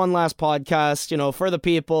 Let's do one last podcast, for the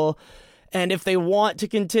people. And if they want to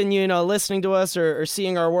continue, listening to us or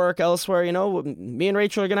seeing our work elsewhere, me and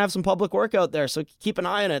Rachel are going to have some public work out there. So keep an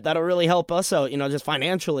eye on it. That'll really help us out, just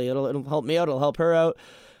financially. It'll help me out. It'll help her out.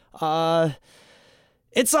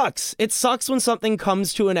 It sucks. It sucks when something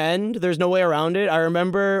comes to an end. There's no way around it. I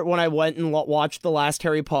remember when I went and watched the last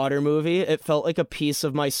Harry Potter movie, it felt like a piece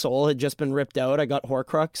of my soul had just been ripped out. I got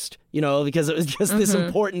Horcruxed, because it was just this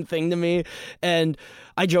important thing to me. And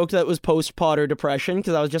I joked that it was post-Potter depression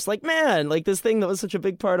because I was just like, man, like this thing that was such a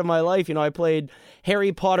big part of my life. I played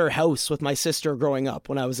Harry Potter house with my sister growing up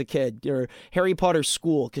when I was a kid, or Harry Potter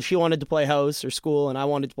school because she wanted to play house or school and I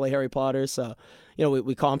wanted to play Harry Potter. So,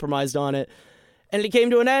 we compromised on it. And it came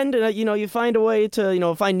to an end, and, you find a way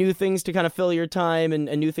to, find new things to kind of fill your time and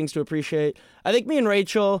new things to appreciate. I think me and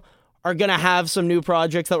Rachel are going to have some new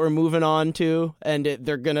projects that we're moving on to, and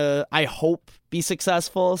they're going to, I hope, be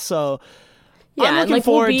successful. So yeah, I'm looking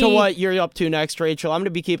forward to what you're up to next, Rachel. I'm going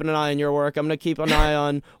to be keeping an eye on your work. I'm going to keep an eye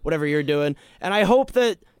on whatever you're doing. And I hope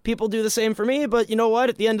that people do the same for me, but you know what?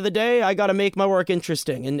 At the end of the day, I got to make my work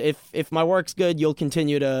interesting. And if my work's good, you'll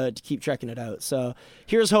continue to keep checking it out. So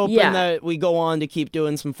here's hoping that we go on to keep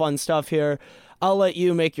doing some fun stuff here. I'll let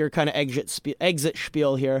you make your kind of exit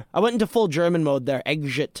spiel here. I went into full German mode there.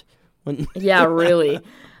 Exit. Yeah, really.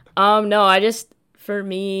 No, for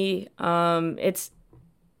me, it's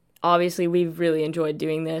obviously we've really enjoyed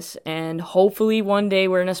doing this, and hopefully one day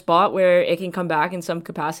we're in a spot where it can come back in some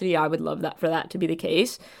capacity. I would love for that to be the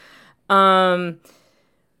case. But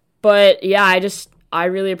yeah, I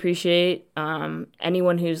really appreciate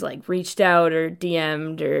anyone who's like reached out or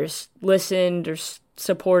DM'd or listened or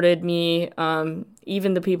supported me,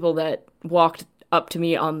 even the people that walked up to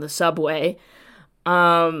me on the subway.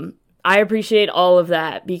 I appreciate all of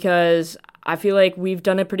that because I feel like we've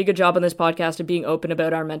done a pretty good job on this podcast of being open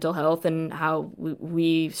about our mental health and how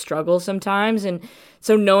we struggle sometimes. And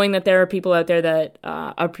so knowing that there are people out there that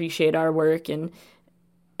appreciate our work and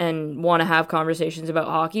want to have conversations about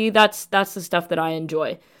hockey, that's the stuff that I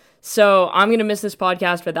enjoy. So I'm going to miss this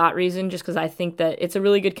podcast for that reason, just because I think that it's a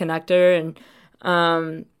really good connector.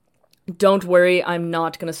 And don't worry, I'm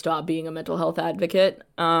not going to stop being a mental health advocate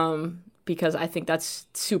because I think that's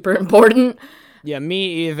super important. Yeah,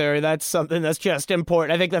 me either. That's something that's just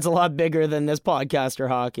important. I think that's a lot bigger than this podcast or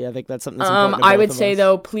hockey. I think that's something that's important to I both would of say, us.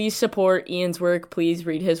 though, please support Ian's work. Please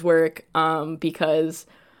read his work because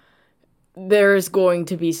there's going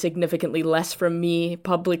to be significantly less from me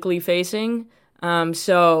publicly facing.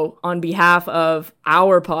 So on behalf of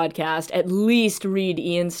our podcast, at least read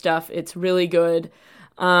Ian's stuff. It's really good.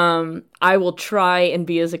 I will try and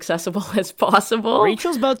be as accessible as possible.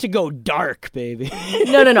 Rachel's about to go dark, baby.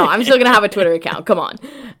 No. I'm still going to have a Twitter account. Come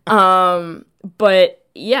on. But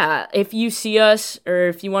yeah, if you see us or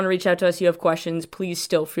if you want to reach out to us, you have questions, please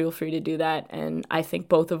still feel free to do that. And I think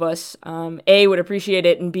both of us, A, would appreciate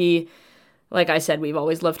it, and B, like I said, we've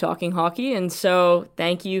always loved talking hockey. And so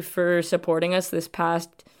thank you for supporting us this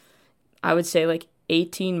past, I would say, like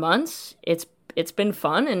 18 months. It's been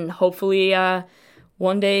fun, and hopefully,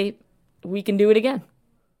 one day we can do it again.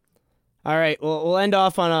 All right, well, we'll end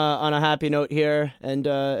off on a happy note here. And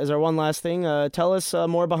as our one last thing, tell us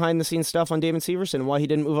more behind-the-scenes stuff on Damon Severson and why he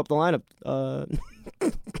didn't move up the lineup.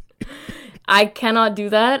 I cannot do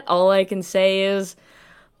that. All I can say is,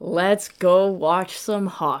 let's go watch some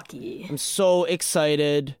hockey. I'm so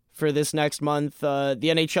excited for this next month. The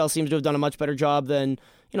NHL seems to have done a much better job than,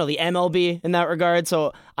 the MLB in that regard.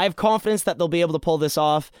 So I have confidence that they'll be able to pull this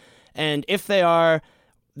off. And if they are,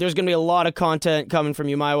 there's going to be a lot of content coming from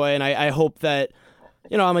you my way, and I hope that,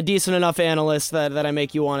 I'm a decent enough analyst that I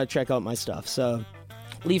make you want to check out my stuff. So,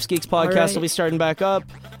 Leafs Geeks podcast will be starting back up.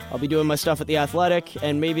 I'll be doing my stuff at The Athletic,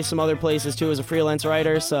 and maybe some other places too as a freelance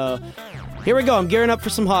writer. So, here we go. I'm gearing up for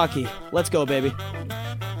some hockey. Let's go, baby.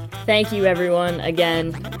 Thank you, everyone,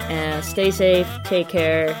 again. Stay safe, take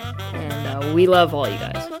care, and we love all you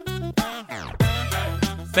guys.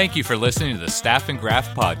 Thank you for listening to the Staff and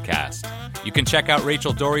Graph podcast. You can check out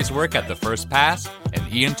Rachel Dory's work at The First Pass, and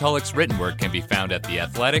Ian Tulloch's written work can be found at The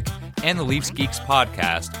Athletic and the Leafs Geeks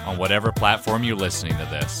podcast on whatever platform you're listening to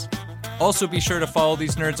this. Also be sure to follow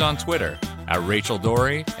these nerds on Twitter at Rachel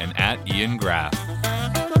Dory and at Ian Graff.